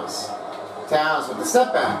Towns. Towns with the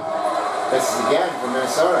step back. This is again from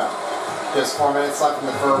Minnesota. Just 4 minutes left in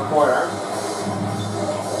the third quarter.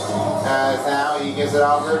 As now he gives it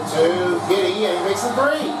over to Giddy, and he makes a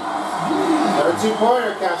three. Another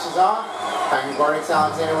two-pointer catches off. Back to Barnix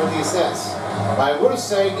Alexander with the assist. But I would have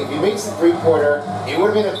said if he makes the three-pointer, it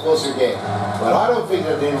would have been a closer game. But I don't think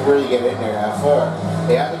they didn't really get in there that far.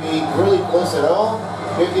 They had to be really close at all.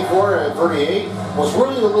 54 to 38 was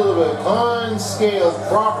really a little bit unscaled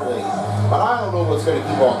properly. But I don't know what's going to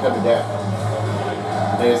keep on coming down.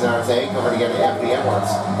 There's another take over to get Anthony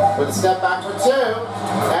Edwards. With a step back for two.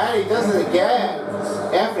 And he does it again.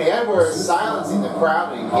 Anthony Edwards silencing the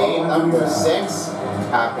crowd in game number 6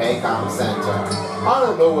 at Paycom Center. I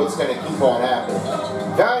don't know what's going to keep on happening.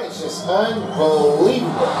 That is just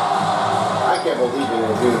unbelievable. I can't believe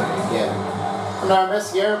they're doing it again. Another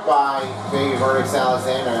miss here by Big Barnix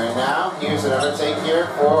Alexander. And now here's another take here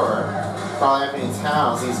for Karl Anthony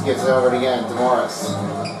Towns. He gives it over again to Morris.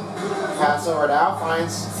 Pass over now,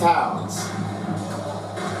 finds Towns.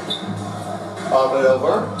 Up and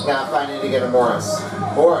over. Now finding to get a Morris.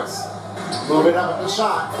 Morris moving up at the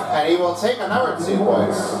shot. And he will take another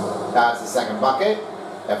 2-pointer. That's the second bucket.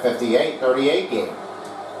 A 58-38 game.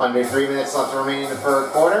 Under 3 minutes left remaining in the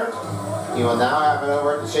third quarter. He will now have it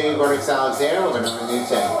over to Shea Barnix Alexander with another new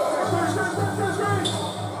take.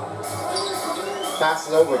 Pass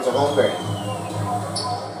it over to Holmgren.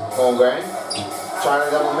 Holmgren trying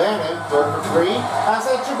to double man him. Third for three. Has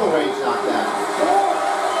that triple range knocked down.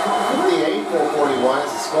 58-441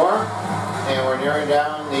 is the score. And we're nearing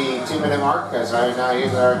down the 2-minute mark as right now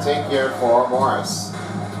here's our take here for Morris.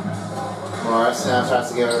 Morris now tries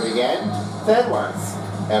to give it again to Edwards.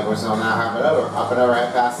 Edwards will now have it over. Up and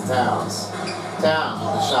overhead pass to Towns. Towns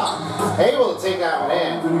with the shot. Able to take that one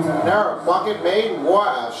in. Another bucket made.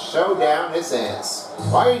 What a showdown this is.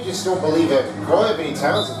 Why you just don't believe it? Karl Anthony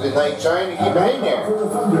Towns has been like trying to keep it in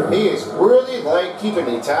there. He is really like keeping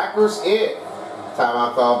the attackers in.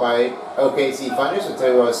 Timeout called by OKC Funders with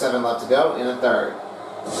 2:07 left to go in the third.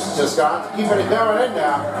 Just got to keep it going in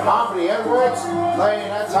now. Anthony Edwards laying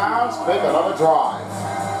that Towns, make another drive.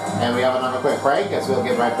 And we have another quick break as we'll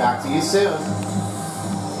get right back to you soon.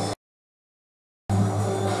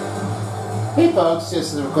 Hey folks,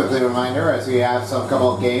 just a quick reminder as we have some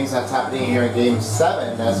couple of games that's happening here in Game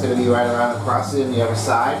 7. That's going to be right around across on the other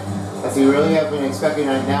side. As we really have been expecting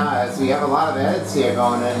right now as we have a lot of edits here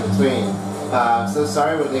going in between. So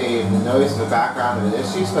sorry with the noise in the background of the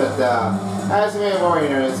issues, but as you may have already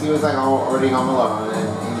noticed, he was like already home alone,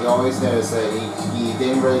 and you always notice that he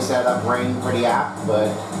didn't really set up Ring for the app,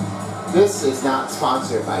 but this is not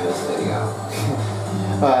sponsored by this video.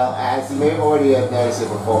 Well, as you may have already noticed it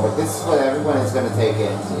before, but this is what everyone is going to take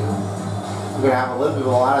into. We're going to have a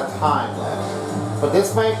lot of time left, but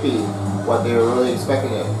this might be what they were really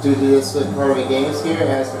expecting it. Due to this part of the games here,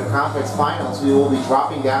 as for the conference finals, we will be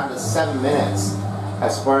dropping down to 7 minutes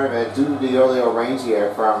as part of it due to the earlier range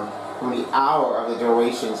here from the hour of the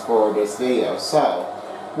durations for this video. So,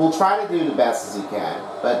 we'll try to do the best as we can,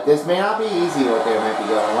 but this may not be easy what they might be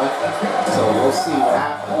going with, so we'll see what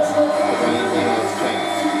happens if anything has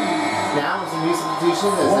changed. Now, it's a new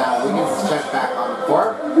substitution as now Wiggins check back on the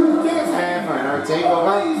court, and for another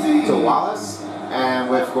takeover to Wallace, and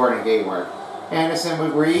with Gordon Gateworth. Anderson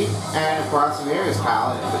with Reed, and across from here is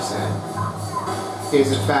Kyle Anderson.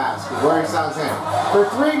 Here's it fast. Gordon Alexander for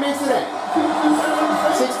three, makes it in.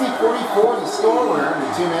 60-44 the score. We're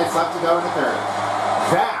under 2 minutes left to go in the third.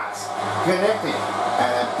 Fast, connecting,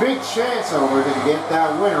 and a big chance over to get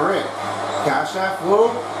that winner in. Cash that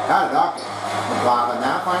flew, out of docket. McLaughlin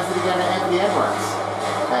now finds it again to Anthony Edwards.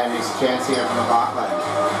 And there's a chance here from McLaughlin.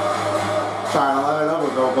 Trying to let it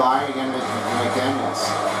over, go by again with McDaniels.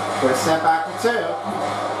 With a step back for two.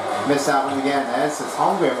 Missed that one again. This is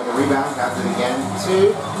Holmgren with a rebound. Got it again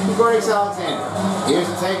to Barnix Alexander. Here's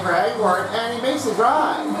a take for Edward, and he makes a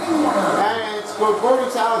drive. And it's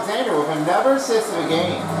Barnix Alexander with another assist of the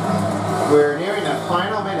game. We're nearing the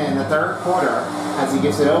final minute in the third quarter as he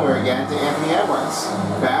gives it over again to Anthony Edwards.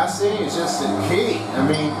 Passing is just the key. I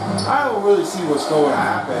mean, I don't really see what's going to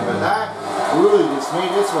happen, but that really just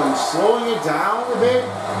made this one slowing it down a bit.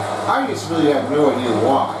 I just really have no idea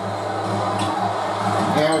why.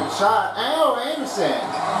 And shot, oh, Anderson.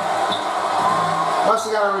 Must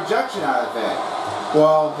have got a rejection out of it.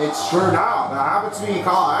 Well, it's true now. That happened to me,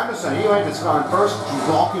 Carl Anderson. He went to score first,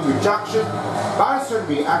 blocking rejection. That is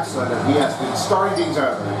certainly excellent if he has been starting things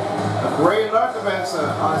over. A great look on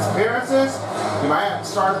his appearances. You might have to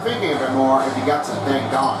start thinking a bit more if you got something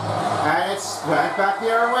going. And it's back the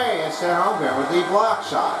other way. It's Chet Holmgren with the block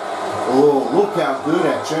shot. Oh, look how good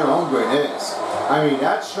that Chet Holmgren is. I mean,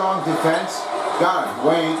 that strong defense got a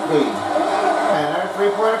great lead. And our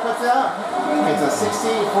three-pointer puts it up. It's a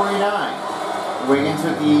 68-49. Wiggins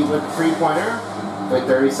with the three-pointer with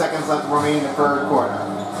 30 seconds left remaining in the third quarter.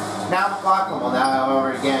 Now McLaughlin will now have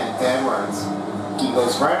over again to Edwards. He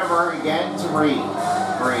goes right over again to Reed.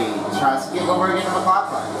 Reed tries to give over again to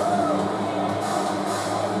McLaughlin.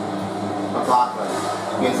 McLaughlin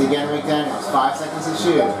gives it again to McDaniels. 5 seconds to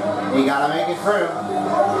shoot. He got to make it through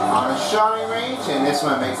on a shooting range, and this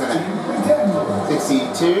one makes it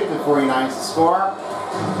 62-49 to score,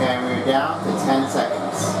 and we're down to 10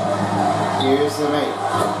 seconds. Here's the mate,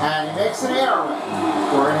 and he makes an error.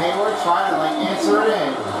 Gordon Hayward trying to answer it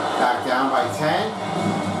in. Back down by 10,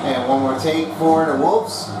 and one more take for the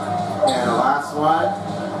Wolves, and the last one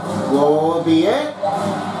will be it,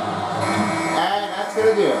 and that's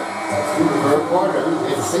going to do it. Third quarter.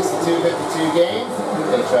 It's a 62-52 game.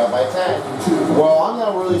 They trail by 10. Well, I'm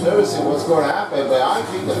not really noticing what's going to happen, but I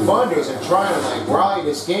think the Thunders are trying to rally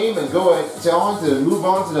this game and move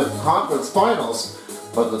on to the conference finals.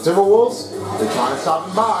 But the Timberwolves, they're trying to stop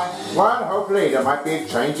them by. Well, hopefully there might be a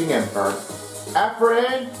changing effort. Effort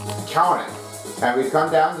in, count it. And we've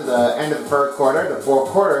come down to the end of the third quarter. The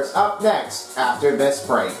fourth quarter is up next after this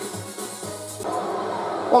break.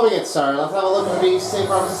 Well, we get started. Let's have a look at the state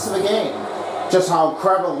representatives of the game. Just how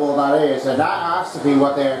incredible that is, and that has to be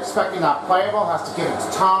what they're expecting. Not playable, has to give it to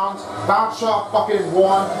Towns. Bounce shot, bucket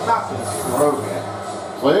one, nothing broken.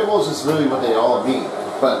 Playable is just really what they all need.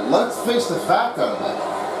 But let's face the fact of it.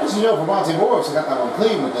 As you know, Vermonte Morris got that one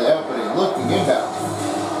clean with the opening look to inbound.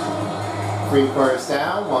 3 quarters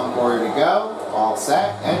down, 1 quarter to go. All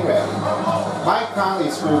set and ready. Mike Conley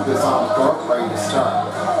screwed this on the court, ready to start.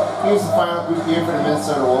 Here's the final group here for the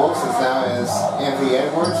Minnesota Wolves, as now is Anthony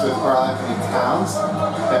Edwards with Karl Anthony Towns,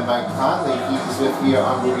 and Mike Conley, he's with here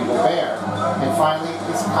on Rudy Gobert. And finally,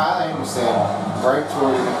 it's Kyle Anderson, right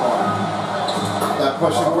toward the corner. That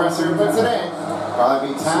push aggressor puts it in. Karl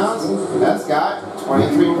Anthony Towns has got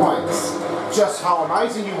 23 points. Just how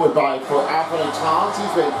amazing you would buy for Anthony Towns.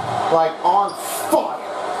 He's been on fire.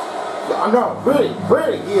 No, really,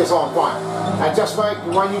 he is on fire. And just like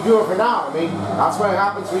when you do it for now, I mean, that's what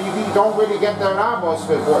happens when you don't really get there now most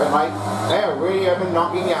before. And they really have been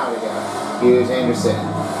knocking you out again. Here's Anderson.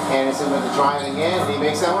 Anderson with the driving in, and he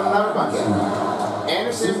makes that one another bucket.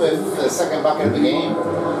 Anderson with the second bucket of the game.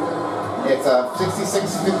 It's a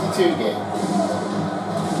 66-52 game.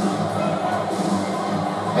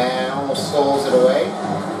 And almost stoles it away.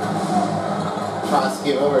 Tries to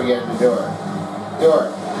give over again to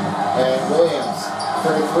Dort. And Williams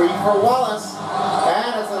for the 3 for Wallace.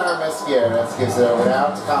 And it's another miss here. That gives it over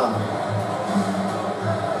now to Conley.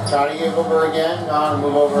 Try to give over again.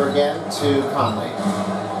 Move over again to Conley.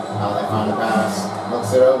 Conley found a pass.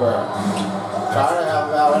 Looks it over. Try to help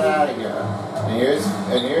that one out of here.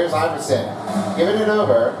 And here's Iverson. Giving it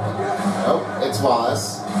over. Nope, it's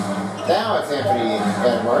Wallace. Now it's Anthony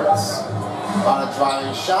Edwards. On a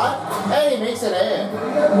driving shot. And he makes it in.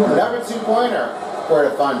 Another 2-pointer. For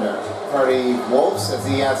the Thunder, for the Wolves, as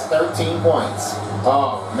he has 13 points.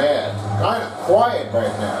 Oh man, kind of quiet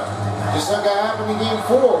right now. Just like that happened in Game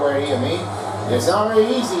 4 already. I mean, it's not really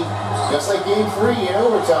easy. Just like Game 3 in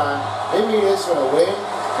overtime, they made this one a win.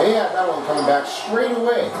 They had that one coming back straight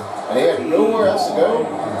away, and they had nowhere else to go.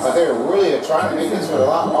 But they were really trying to make this one a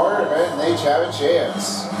lot harder, man, and they have a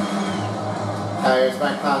chance. Here's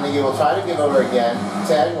Mike Conley. He will try to give over again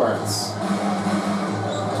to Edwards.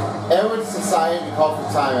 Edwards decided to call for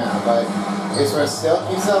timeout, but this one still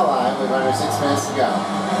keeps it alive with under 6 minutes to go.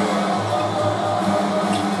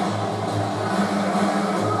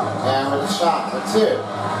 And with a shot for 2.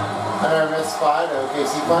 Another missed spot of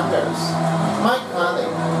OKC Thunders. Mike Conley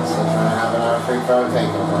still trying to have another free throw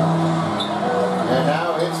takeover. And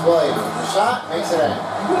now it's Williams. The shot makes it in.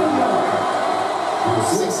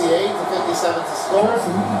 68-57 to score.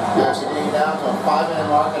 Actually getting down to a 5-minute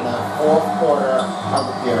mark in the fourth quarter of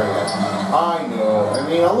the period. I know. I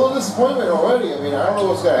mean, a little disappointment already. I mean, I don't know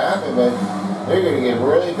what's going to happen, but they're going to get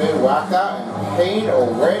really been whacked out and paid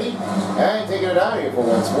already. And taking it out of here for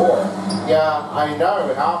once more. Yeah, I know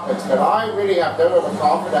it happens, but I really have no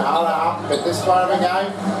confidence how to outfit this part of a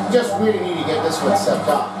game. Just really need to get this one stepped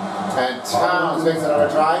up. And Towns makes another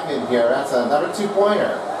drive in here. That's another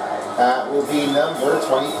 2-pointer. That will be number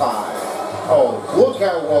 25. Oh, look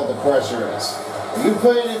how well the pressure is. If you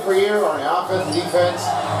put it in for you on the offense and defense,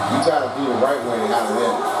 you got to do the right way to have it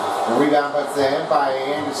in. The rebound puts it in by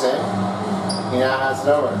Anderson. He now has it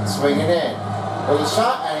over. Swinging in. With a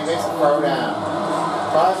shot, and he makes a throw down.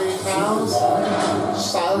 Crosby Towns,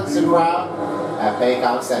 silence the crowd at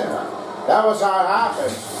Baycom Center. That was how it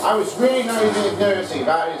happened. I was really not even noticing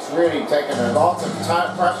about it. It's really taking a lot of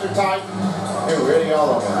pressure tight. They're really all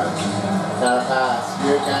over it. Got a pass.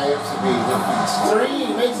 Here guy up to be. Three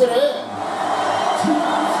makes it in.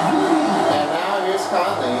 And now here's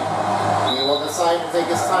Conley. He will decide to take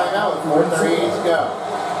his time out with 4:38 to go.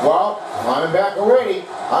 Well, climbing back already.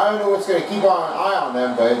 I don't know what's going to keep an eye on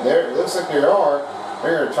them, but it looks like they are.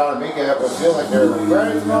 They're going to try to make it feel like they're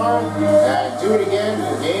ready tomorrow and do it again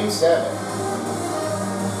for Game 7.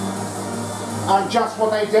 And just what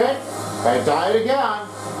they did, they died again.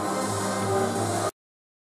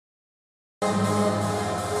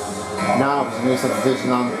 Now, some new substitutions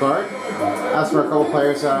on the court. As for a couple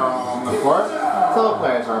players that are on the court, a couple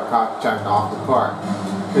players are checked off the court.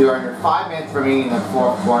 We are under 5 minutes remaining in the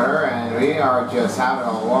fourth quarter, and we are just having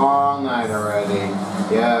a long night already.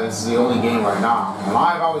 Yeah, this is the only game right now. And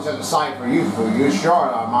I've always had to side for you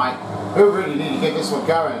short on my we really need to get this one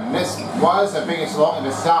going. And this was the biggest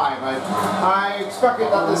longest time, but I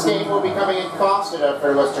expected that this game will be coming in faster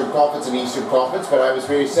for Western Conference and Eastern Conference, but I was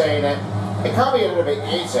really saying that it could be a little bit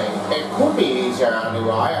easier. It could be easier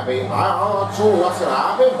anyway. I mean, I'm not sure what's going to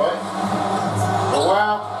happen, but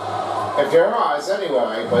well, if there is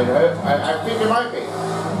anyway, but I think it might be.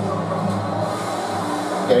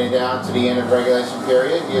 Getting down to the end of the regulation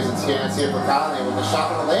period, here's a chance here for Conley with the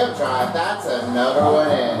shot on the layup drive. That's another one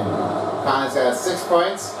in. Conley's got 6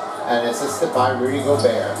 points and assisted by Rudy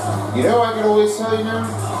Gobert. You know, I can always tell you now,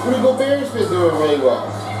 Rudy Gobert's been doing really well.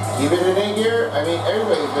 Even in here, I mean,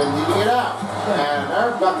 everybody's been leaving it out. And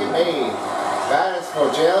another bucket made. That is for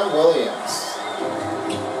Jalen Williams.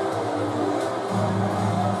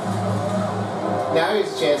 Now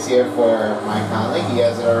here's a chance here for Mike Conley. He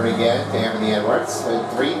has it already again to Anthony Edwards with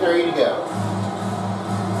 3:30 to go.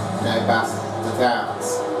 Now he passes to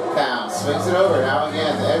Towns. Towns swings it over now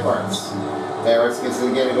again to Edwards. Edwards gets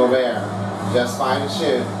it again to Gobert. Just fine to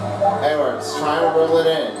shoot. Edwards trying to roll it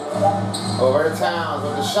in. Over to Towns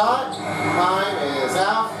with the shot. Time is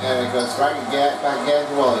out, and it goes back again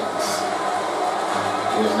to Williams.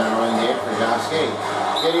 Here's another one here for Josh Giddey.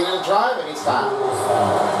 Giddey with a drive, and he's fouled.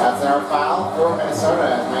 That's our foul for Minnesota.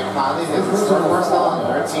 As Mike Conley is his third personal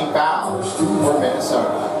and 13 fouls for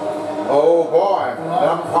Minnesota. Oh boy,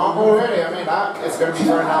 I'm pumped already. I mean, it's going to be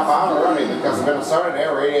turning out out already because of Minnesota.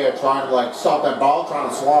 They're already trying to like stop that ball, trying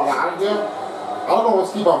to swat it out of here. I don't know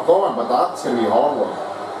what's keep on going, but that's going to be a hard one.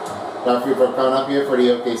 Now, if you're coming up here for the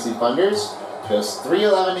OKC Thunders, just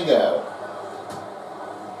 3:11 to go.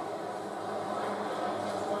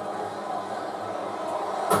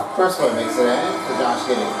 First one makes it in for Josh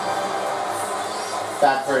Giddey.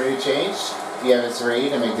 Back for a new change. Devis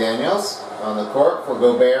Reed and McDaniels on the court for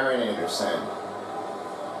Gobert and Anderson.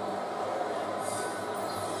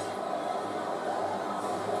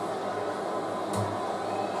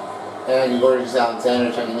 And Gordon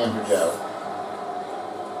Alexander checking in for Joe.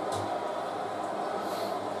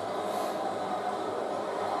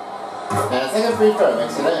 And a second free throw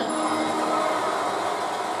makes it in.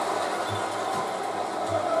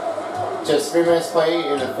 Just 3 minutes play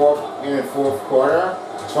in the fourth quarter.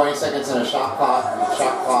 20 seconds in a shot clock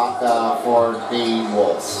for the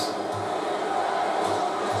Wolves.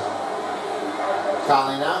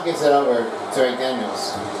 Conley now gives it over to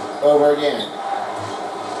McDaniels. Over again.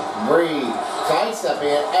 Reed sidestepping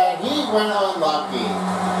it, and he went unlucky.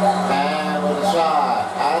 And with a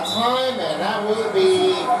shot out of time, and that will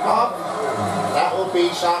be up. That will be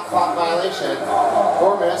shot clock violation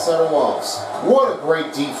for Minnesota Wolves. What a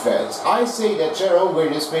great defense. I say that Jed Ogre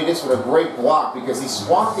just made this with a great block because he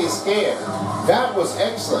swamped his scared. That was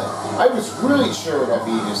excellent. I was really sure that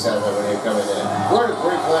he just said that when they were coming in. What a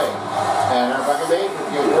great play. And our bucket made for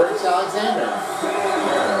Gordon Alexander.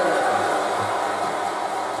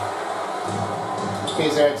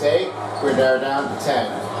 He's there to take. We're down to 10.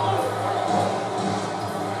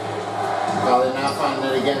 Probably now finding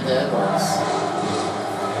it again to Edwards.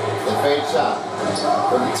 The fade shot.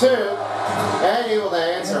 For the 2. And able to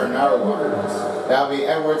answer another one. That'll be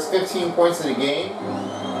Edwards' 15 points in the game.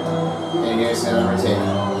 And here's the number 10.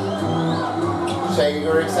 Shaggy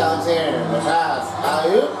Gordon Alexander. The pass.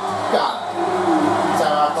 Alley-oop. Got it.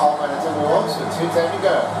 Timeout call by the Timberwolves with 2:10 to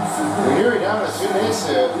go. We're down to 2 minutes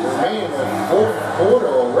to remain in the fourth quarter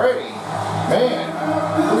already. Man,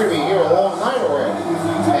 we're going to be here a long night already.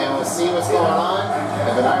 And we'll see what's going on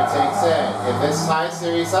if the night takes in. If this ties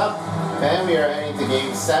series up, then we are heading to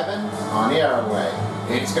Game 7 on the Airway.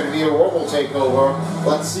 It's going to be a Robo takeover.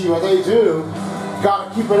 Let's see what they do. Got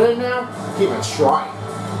to keep it in now. Keep it trying.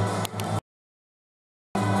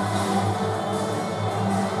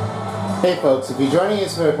 Hey folks, if you're joining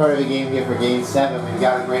us for a part of the game here for Game 7, we've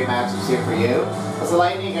got a great matchups here for you. As the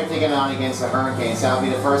Lightning are taking on against the Hurricanes. That'll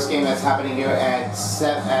be the first game that's happening here at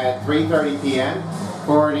 3:30 p.m.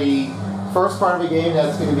 for the first part of the game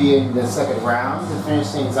that's going to be in the second round to finish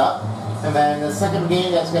things up. And then the second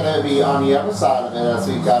game that's going to be on the other side of it, as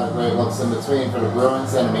we've got a great looks in between for the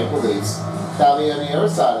Bruins and the Maple Leafs. That'll be on the other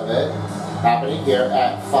side of it, happening here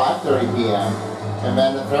at 5:30 p.m. And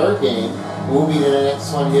then the third game will be the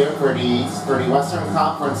next one here for the Western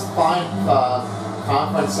Conference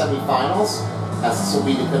Conference semifinals. As this will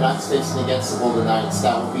be the Canucks facing against the Golden Knights.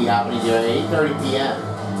 That will be happening here at 8:30 p.m.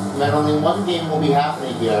 And then only one game will be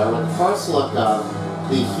happening here with the first look of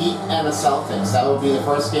the Heat and the Celtics. That will be the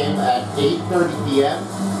first game at 8:30 p.m.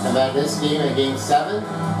 And then this game at Game 7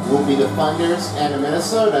 will be the Thunders and the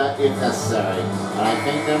Minnesota if necessary. And I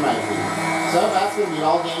think there might be. So that's going to be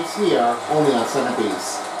all games here, only on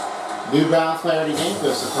Centerpiece. New Browns player of the game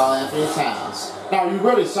goes to Karl Anthony Towns. Now you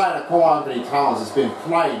really saw that Karl Anthony Towns has been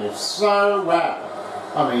playing it so well.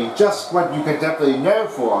 I mean, just what you could definitely know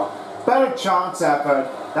for. Better chance effort.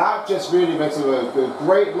 That just really makes it a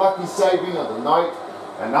great lucky saving of the night.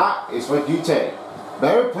 And that is what you take.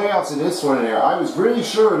 Better payouts in this one here. I was really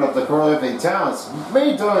sure that the Karl Anthony Towns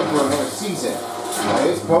may done for another season. But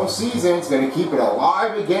his postseason is going to keep it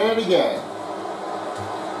alive again and again.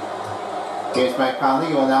 Here's Mike Conley.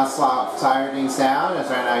 He will now tire things down. As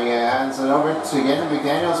right now he hands it over to again to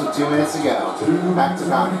McDaniels with 2 minutes to go. Back to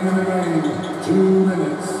Conley. 2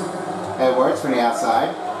 minutes. Edwards from the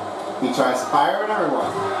outside. He tries to fire another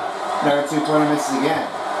one. Another 2-pointer misses again.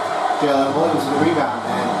 Jalen Williams with the rebound,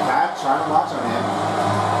 and Pat trying to watch on him.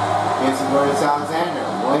 Gets it over to Alexander.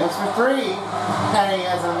 Williams for 3, and he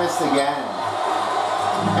hasn't missed again.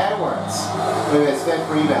 Edwards with his 5th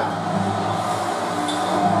rebound.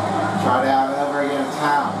 Try to have it over again to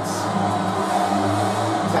Towns.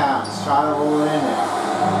 Towns trying to roll it in there.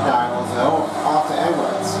 Now he rolls it off to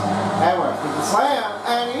Edwards. Edwards with the slam,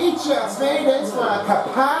 and he just made this one a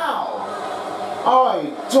kapow! I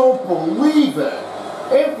don't believe it.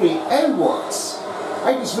 Anthony Edwards.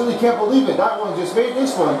 I just really can't believe it. That one just made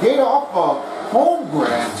this one get off of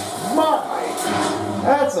Holmgren. My,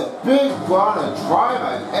 that's a big run of drive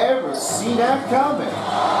I've ever seen that coming.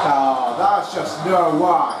 Oh, that's just no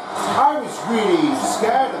lie. I was really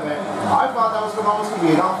scared of it. I thought that was almost going to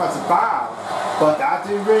be an offensive foul. But that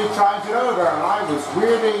didn't really change it over, and I was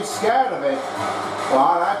really scared of it.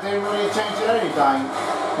 Well, that didn't really change anything.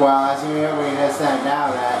 Well, as you understand now,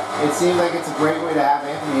 that it seems like it's a great way to have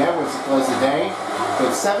Anthony Edwards to close the day.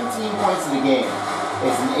 With 17 points in the game.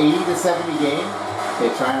 It's an 80-70 game.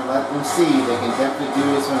 They're trying to let them see they can definitely do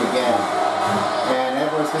this one again. And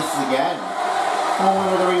Edwards misses again. Only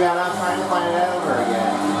with a rebound out, trying to find it over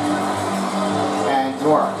again. And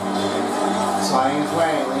Dort sliding his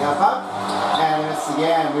way, laying up, and misses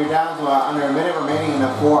again. We're down to under a minute remaining in the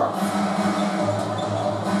fourth.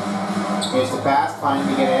 Here's the pass, finally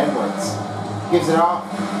to get Edwards. Gives it off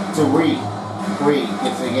to Reed. Reed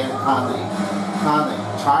gives it again to Conley. Conley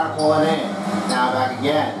trying to pull it in. Now back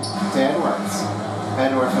again to Edwards.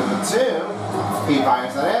 Edwards with the 2. He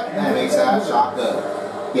fires it up and makes that shot good.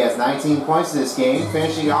 He has 19 points in this game,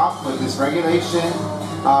 finishing off with this regulation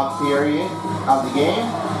period of the game.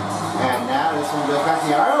 And now this one goes back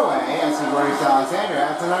the other way as he works Alexander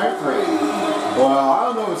after another 3. Well, I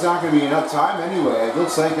don't know if it's not going to be enough time anyway. It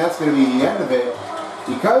looks like that's going to be the end of it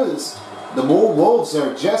because the Wolves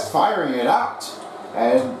are just firing it out.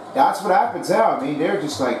 And that's what happens now. I mean, they're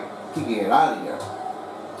just like kicking it out of here.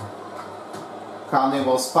 Conley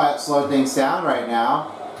will slow things down right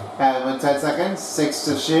now. And with 10 seconds, 6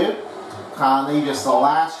 to shoot. Conley, just the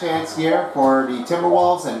last chance here for the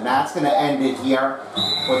Timberwolves, and that's going to end it here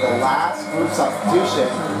with the last group substitution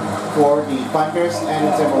for the Thunders and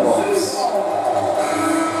the Timberwolves.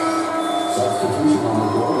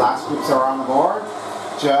 Last groups are on the board.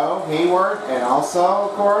 Joe, Hayward, and also,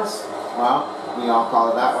 of course, well, we all call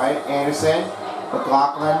it that way, Anderson,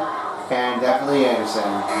 McLaughlin, and definitely Anderson.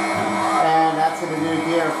 And that's going to do it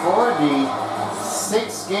here for the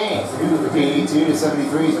 6th game.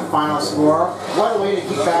 82-73 is the final score. What a way to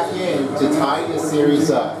kick back in to tie this series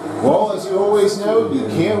up. Well, as you always know, you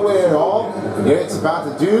can't win it all. It's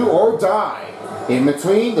about to do or die in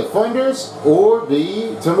between the Thunders or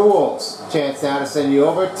the Timberwolves. Chance now to send you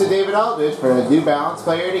over to David Aldridge for the New Balance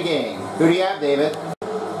Player of the Game. Who do you have, David?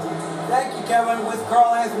 Thank you, Kevin. With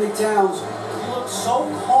Karl Anthony Towns, you look so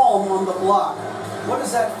calm on the block. What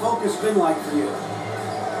has that focus been like for you?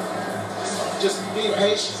 Just being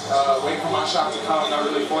patient, waiting for my shot to come, not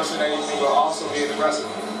really forcing anything, but also being aggressive.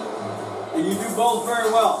 And you do both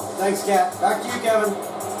very well. Thanks, Kat. Back to you, Kevin.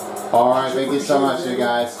 All right, thank you so much, you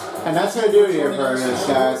guys. And that's going to do it here for us,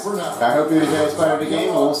 guys. I hope you enjoyed this part of the game,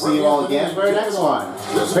 and we'll see you all again for the next one.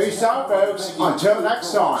 Peace out, folks. Until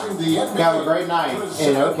next time, have a great night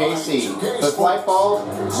in OKC with Lightbulb,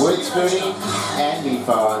 Wood Spoonie, and Meat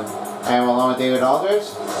Phone. And along with David Aldridge,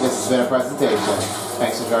 this has been a presentation.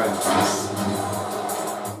 Thanks for joining us.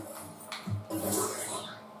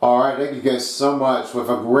 Alright, thank you guys so much. With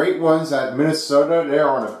a great ones at Minnesota, they're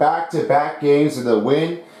on a back-to-back games of the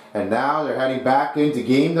win. And now they're heading back into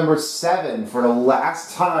game number 7 for the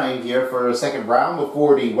last time here for the second round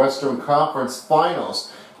before the Western Conference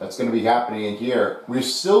Finals. That's going to be happening in here. We're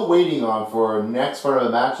still waiting on for next part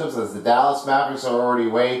of the matchups as the Dallas Mavericks are already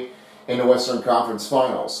way in the Western Conference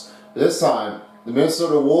Finals. This time, the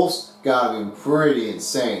Minnesota Wolves got to be pretty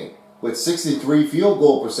insane. With 63 field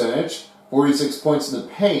goal percentage, 46 points in the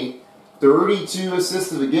paint, 32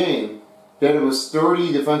 assists of the game. Then it was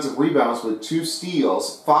 30 defensive rebounds with 2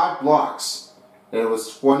 steals, 5 blocks. And it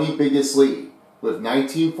was 20 biggest lead with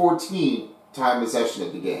 19-14 time possession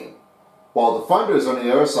of the game. While the Thunders on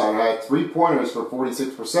the other side had 3-pointers for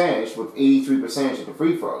 46% with 83% of the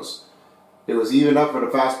free throws. It was even up for the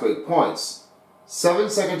fast break points. 7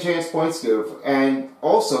 second chance points give and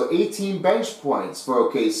also 18 bench points for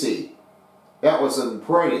OKC. That was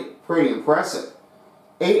pretty impressive.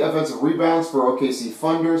 8 offensive rebounds for OKC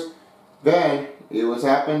Thunders. Then, it was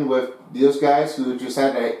happened with those guys who just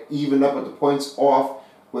had to even up at the points off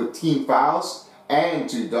with team fouls and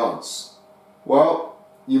 2 dunks. Well,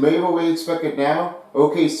 you may have already expect it now.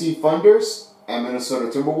 OKC Thunders and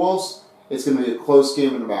Minnesota Timberwolves, it's going to be a close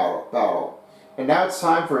game in the battle. And now it's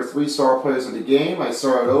time for 3-star players of the game. I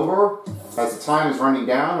start over as the time is running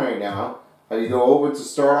down right now. And you go over to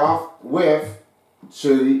start off with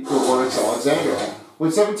Alexander.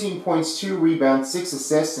 With 17 points, 2 rebounds, 6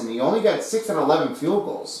 assists, and he only got 6 out of 11 field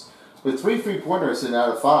goals. With 3 3-pointers in out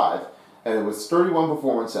of 5, and it was 31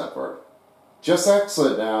 performance effort. Just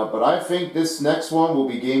excellent now, but I think this next one will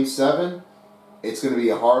be Game 7. It's going to be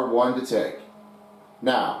a hard one to take.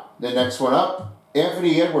 Now, the next one up,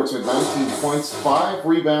 Anthony Edwards with 19 points, 5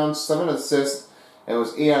 rebounds, 7 assists, and it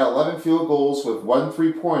was 8 out of 11 field goals with 1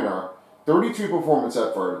 3-pointer, 32 performance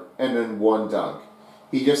effort, and then 1 dunk.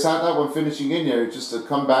 He just had that one finishing in there just to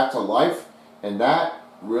come back to life, and that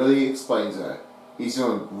really explains it. He's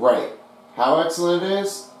doing great. How excellent it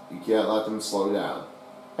is, you can't let them slow down.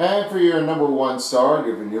 And for your number 1 star,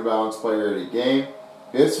 your New Balance player of the game,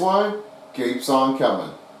 this one keeps on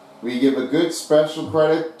coming. We give a good special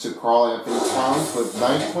credit to Karl-Anthony Towns with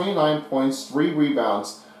 29 points, 3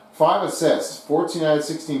 rebounds, 5 assists, 14 out of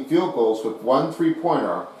 16 field goals with 1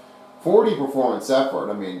 3-pointer, 40 performance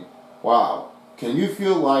effort. I mean, wow. Can you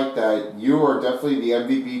feel like that you are definitely the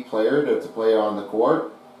MVP player to play on the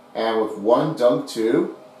court? And with 1 dunk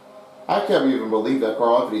too? I can't even believe that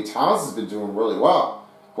Karl-Anthony Towns has been doing really well.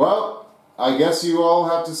 Well, I guess you all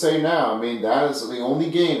have to say now. I mean, that is the only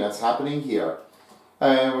game that's happening here.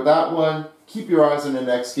 And with that one, keep your eyes on the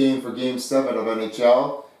next game for Game 7 of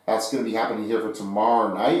NHL. That's going to be happening here for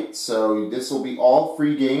tomorrow night. So this will be all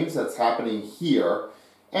 3 games that's happening here.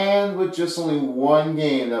 And with just only 1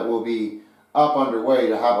 game that will be up underway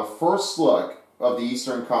to have a first look of the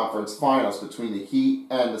Eastern Conference Finals between the Heat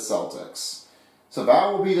and the Celtics. So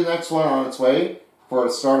that will be the next one on its way for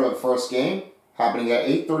the start of the first game, happening at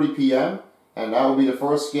 8:30 p.m., and that will be the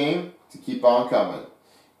first game to keep on coming.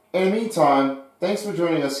 In the meantime, thanks for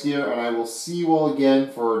joining us here, and I will see you all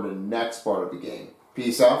again for the next part of the game.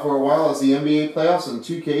 Peace out for a while as the NBA playoffs in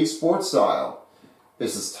 2K Sports Style.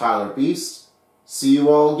 This is Tyler Beast. See you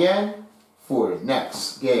all again for the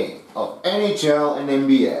next game of NHL and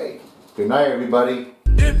NBA. Good night, everybody.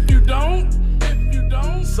 If you don't,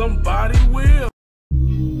 somebody will.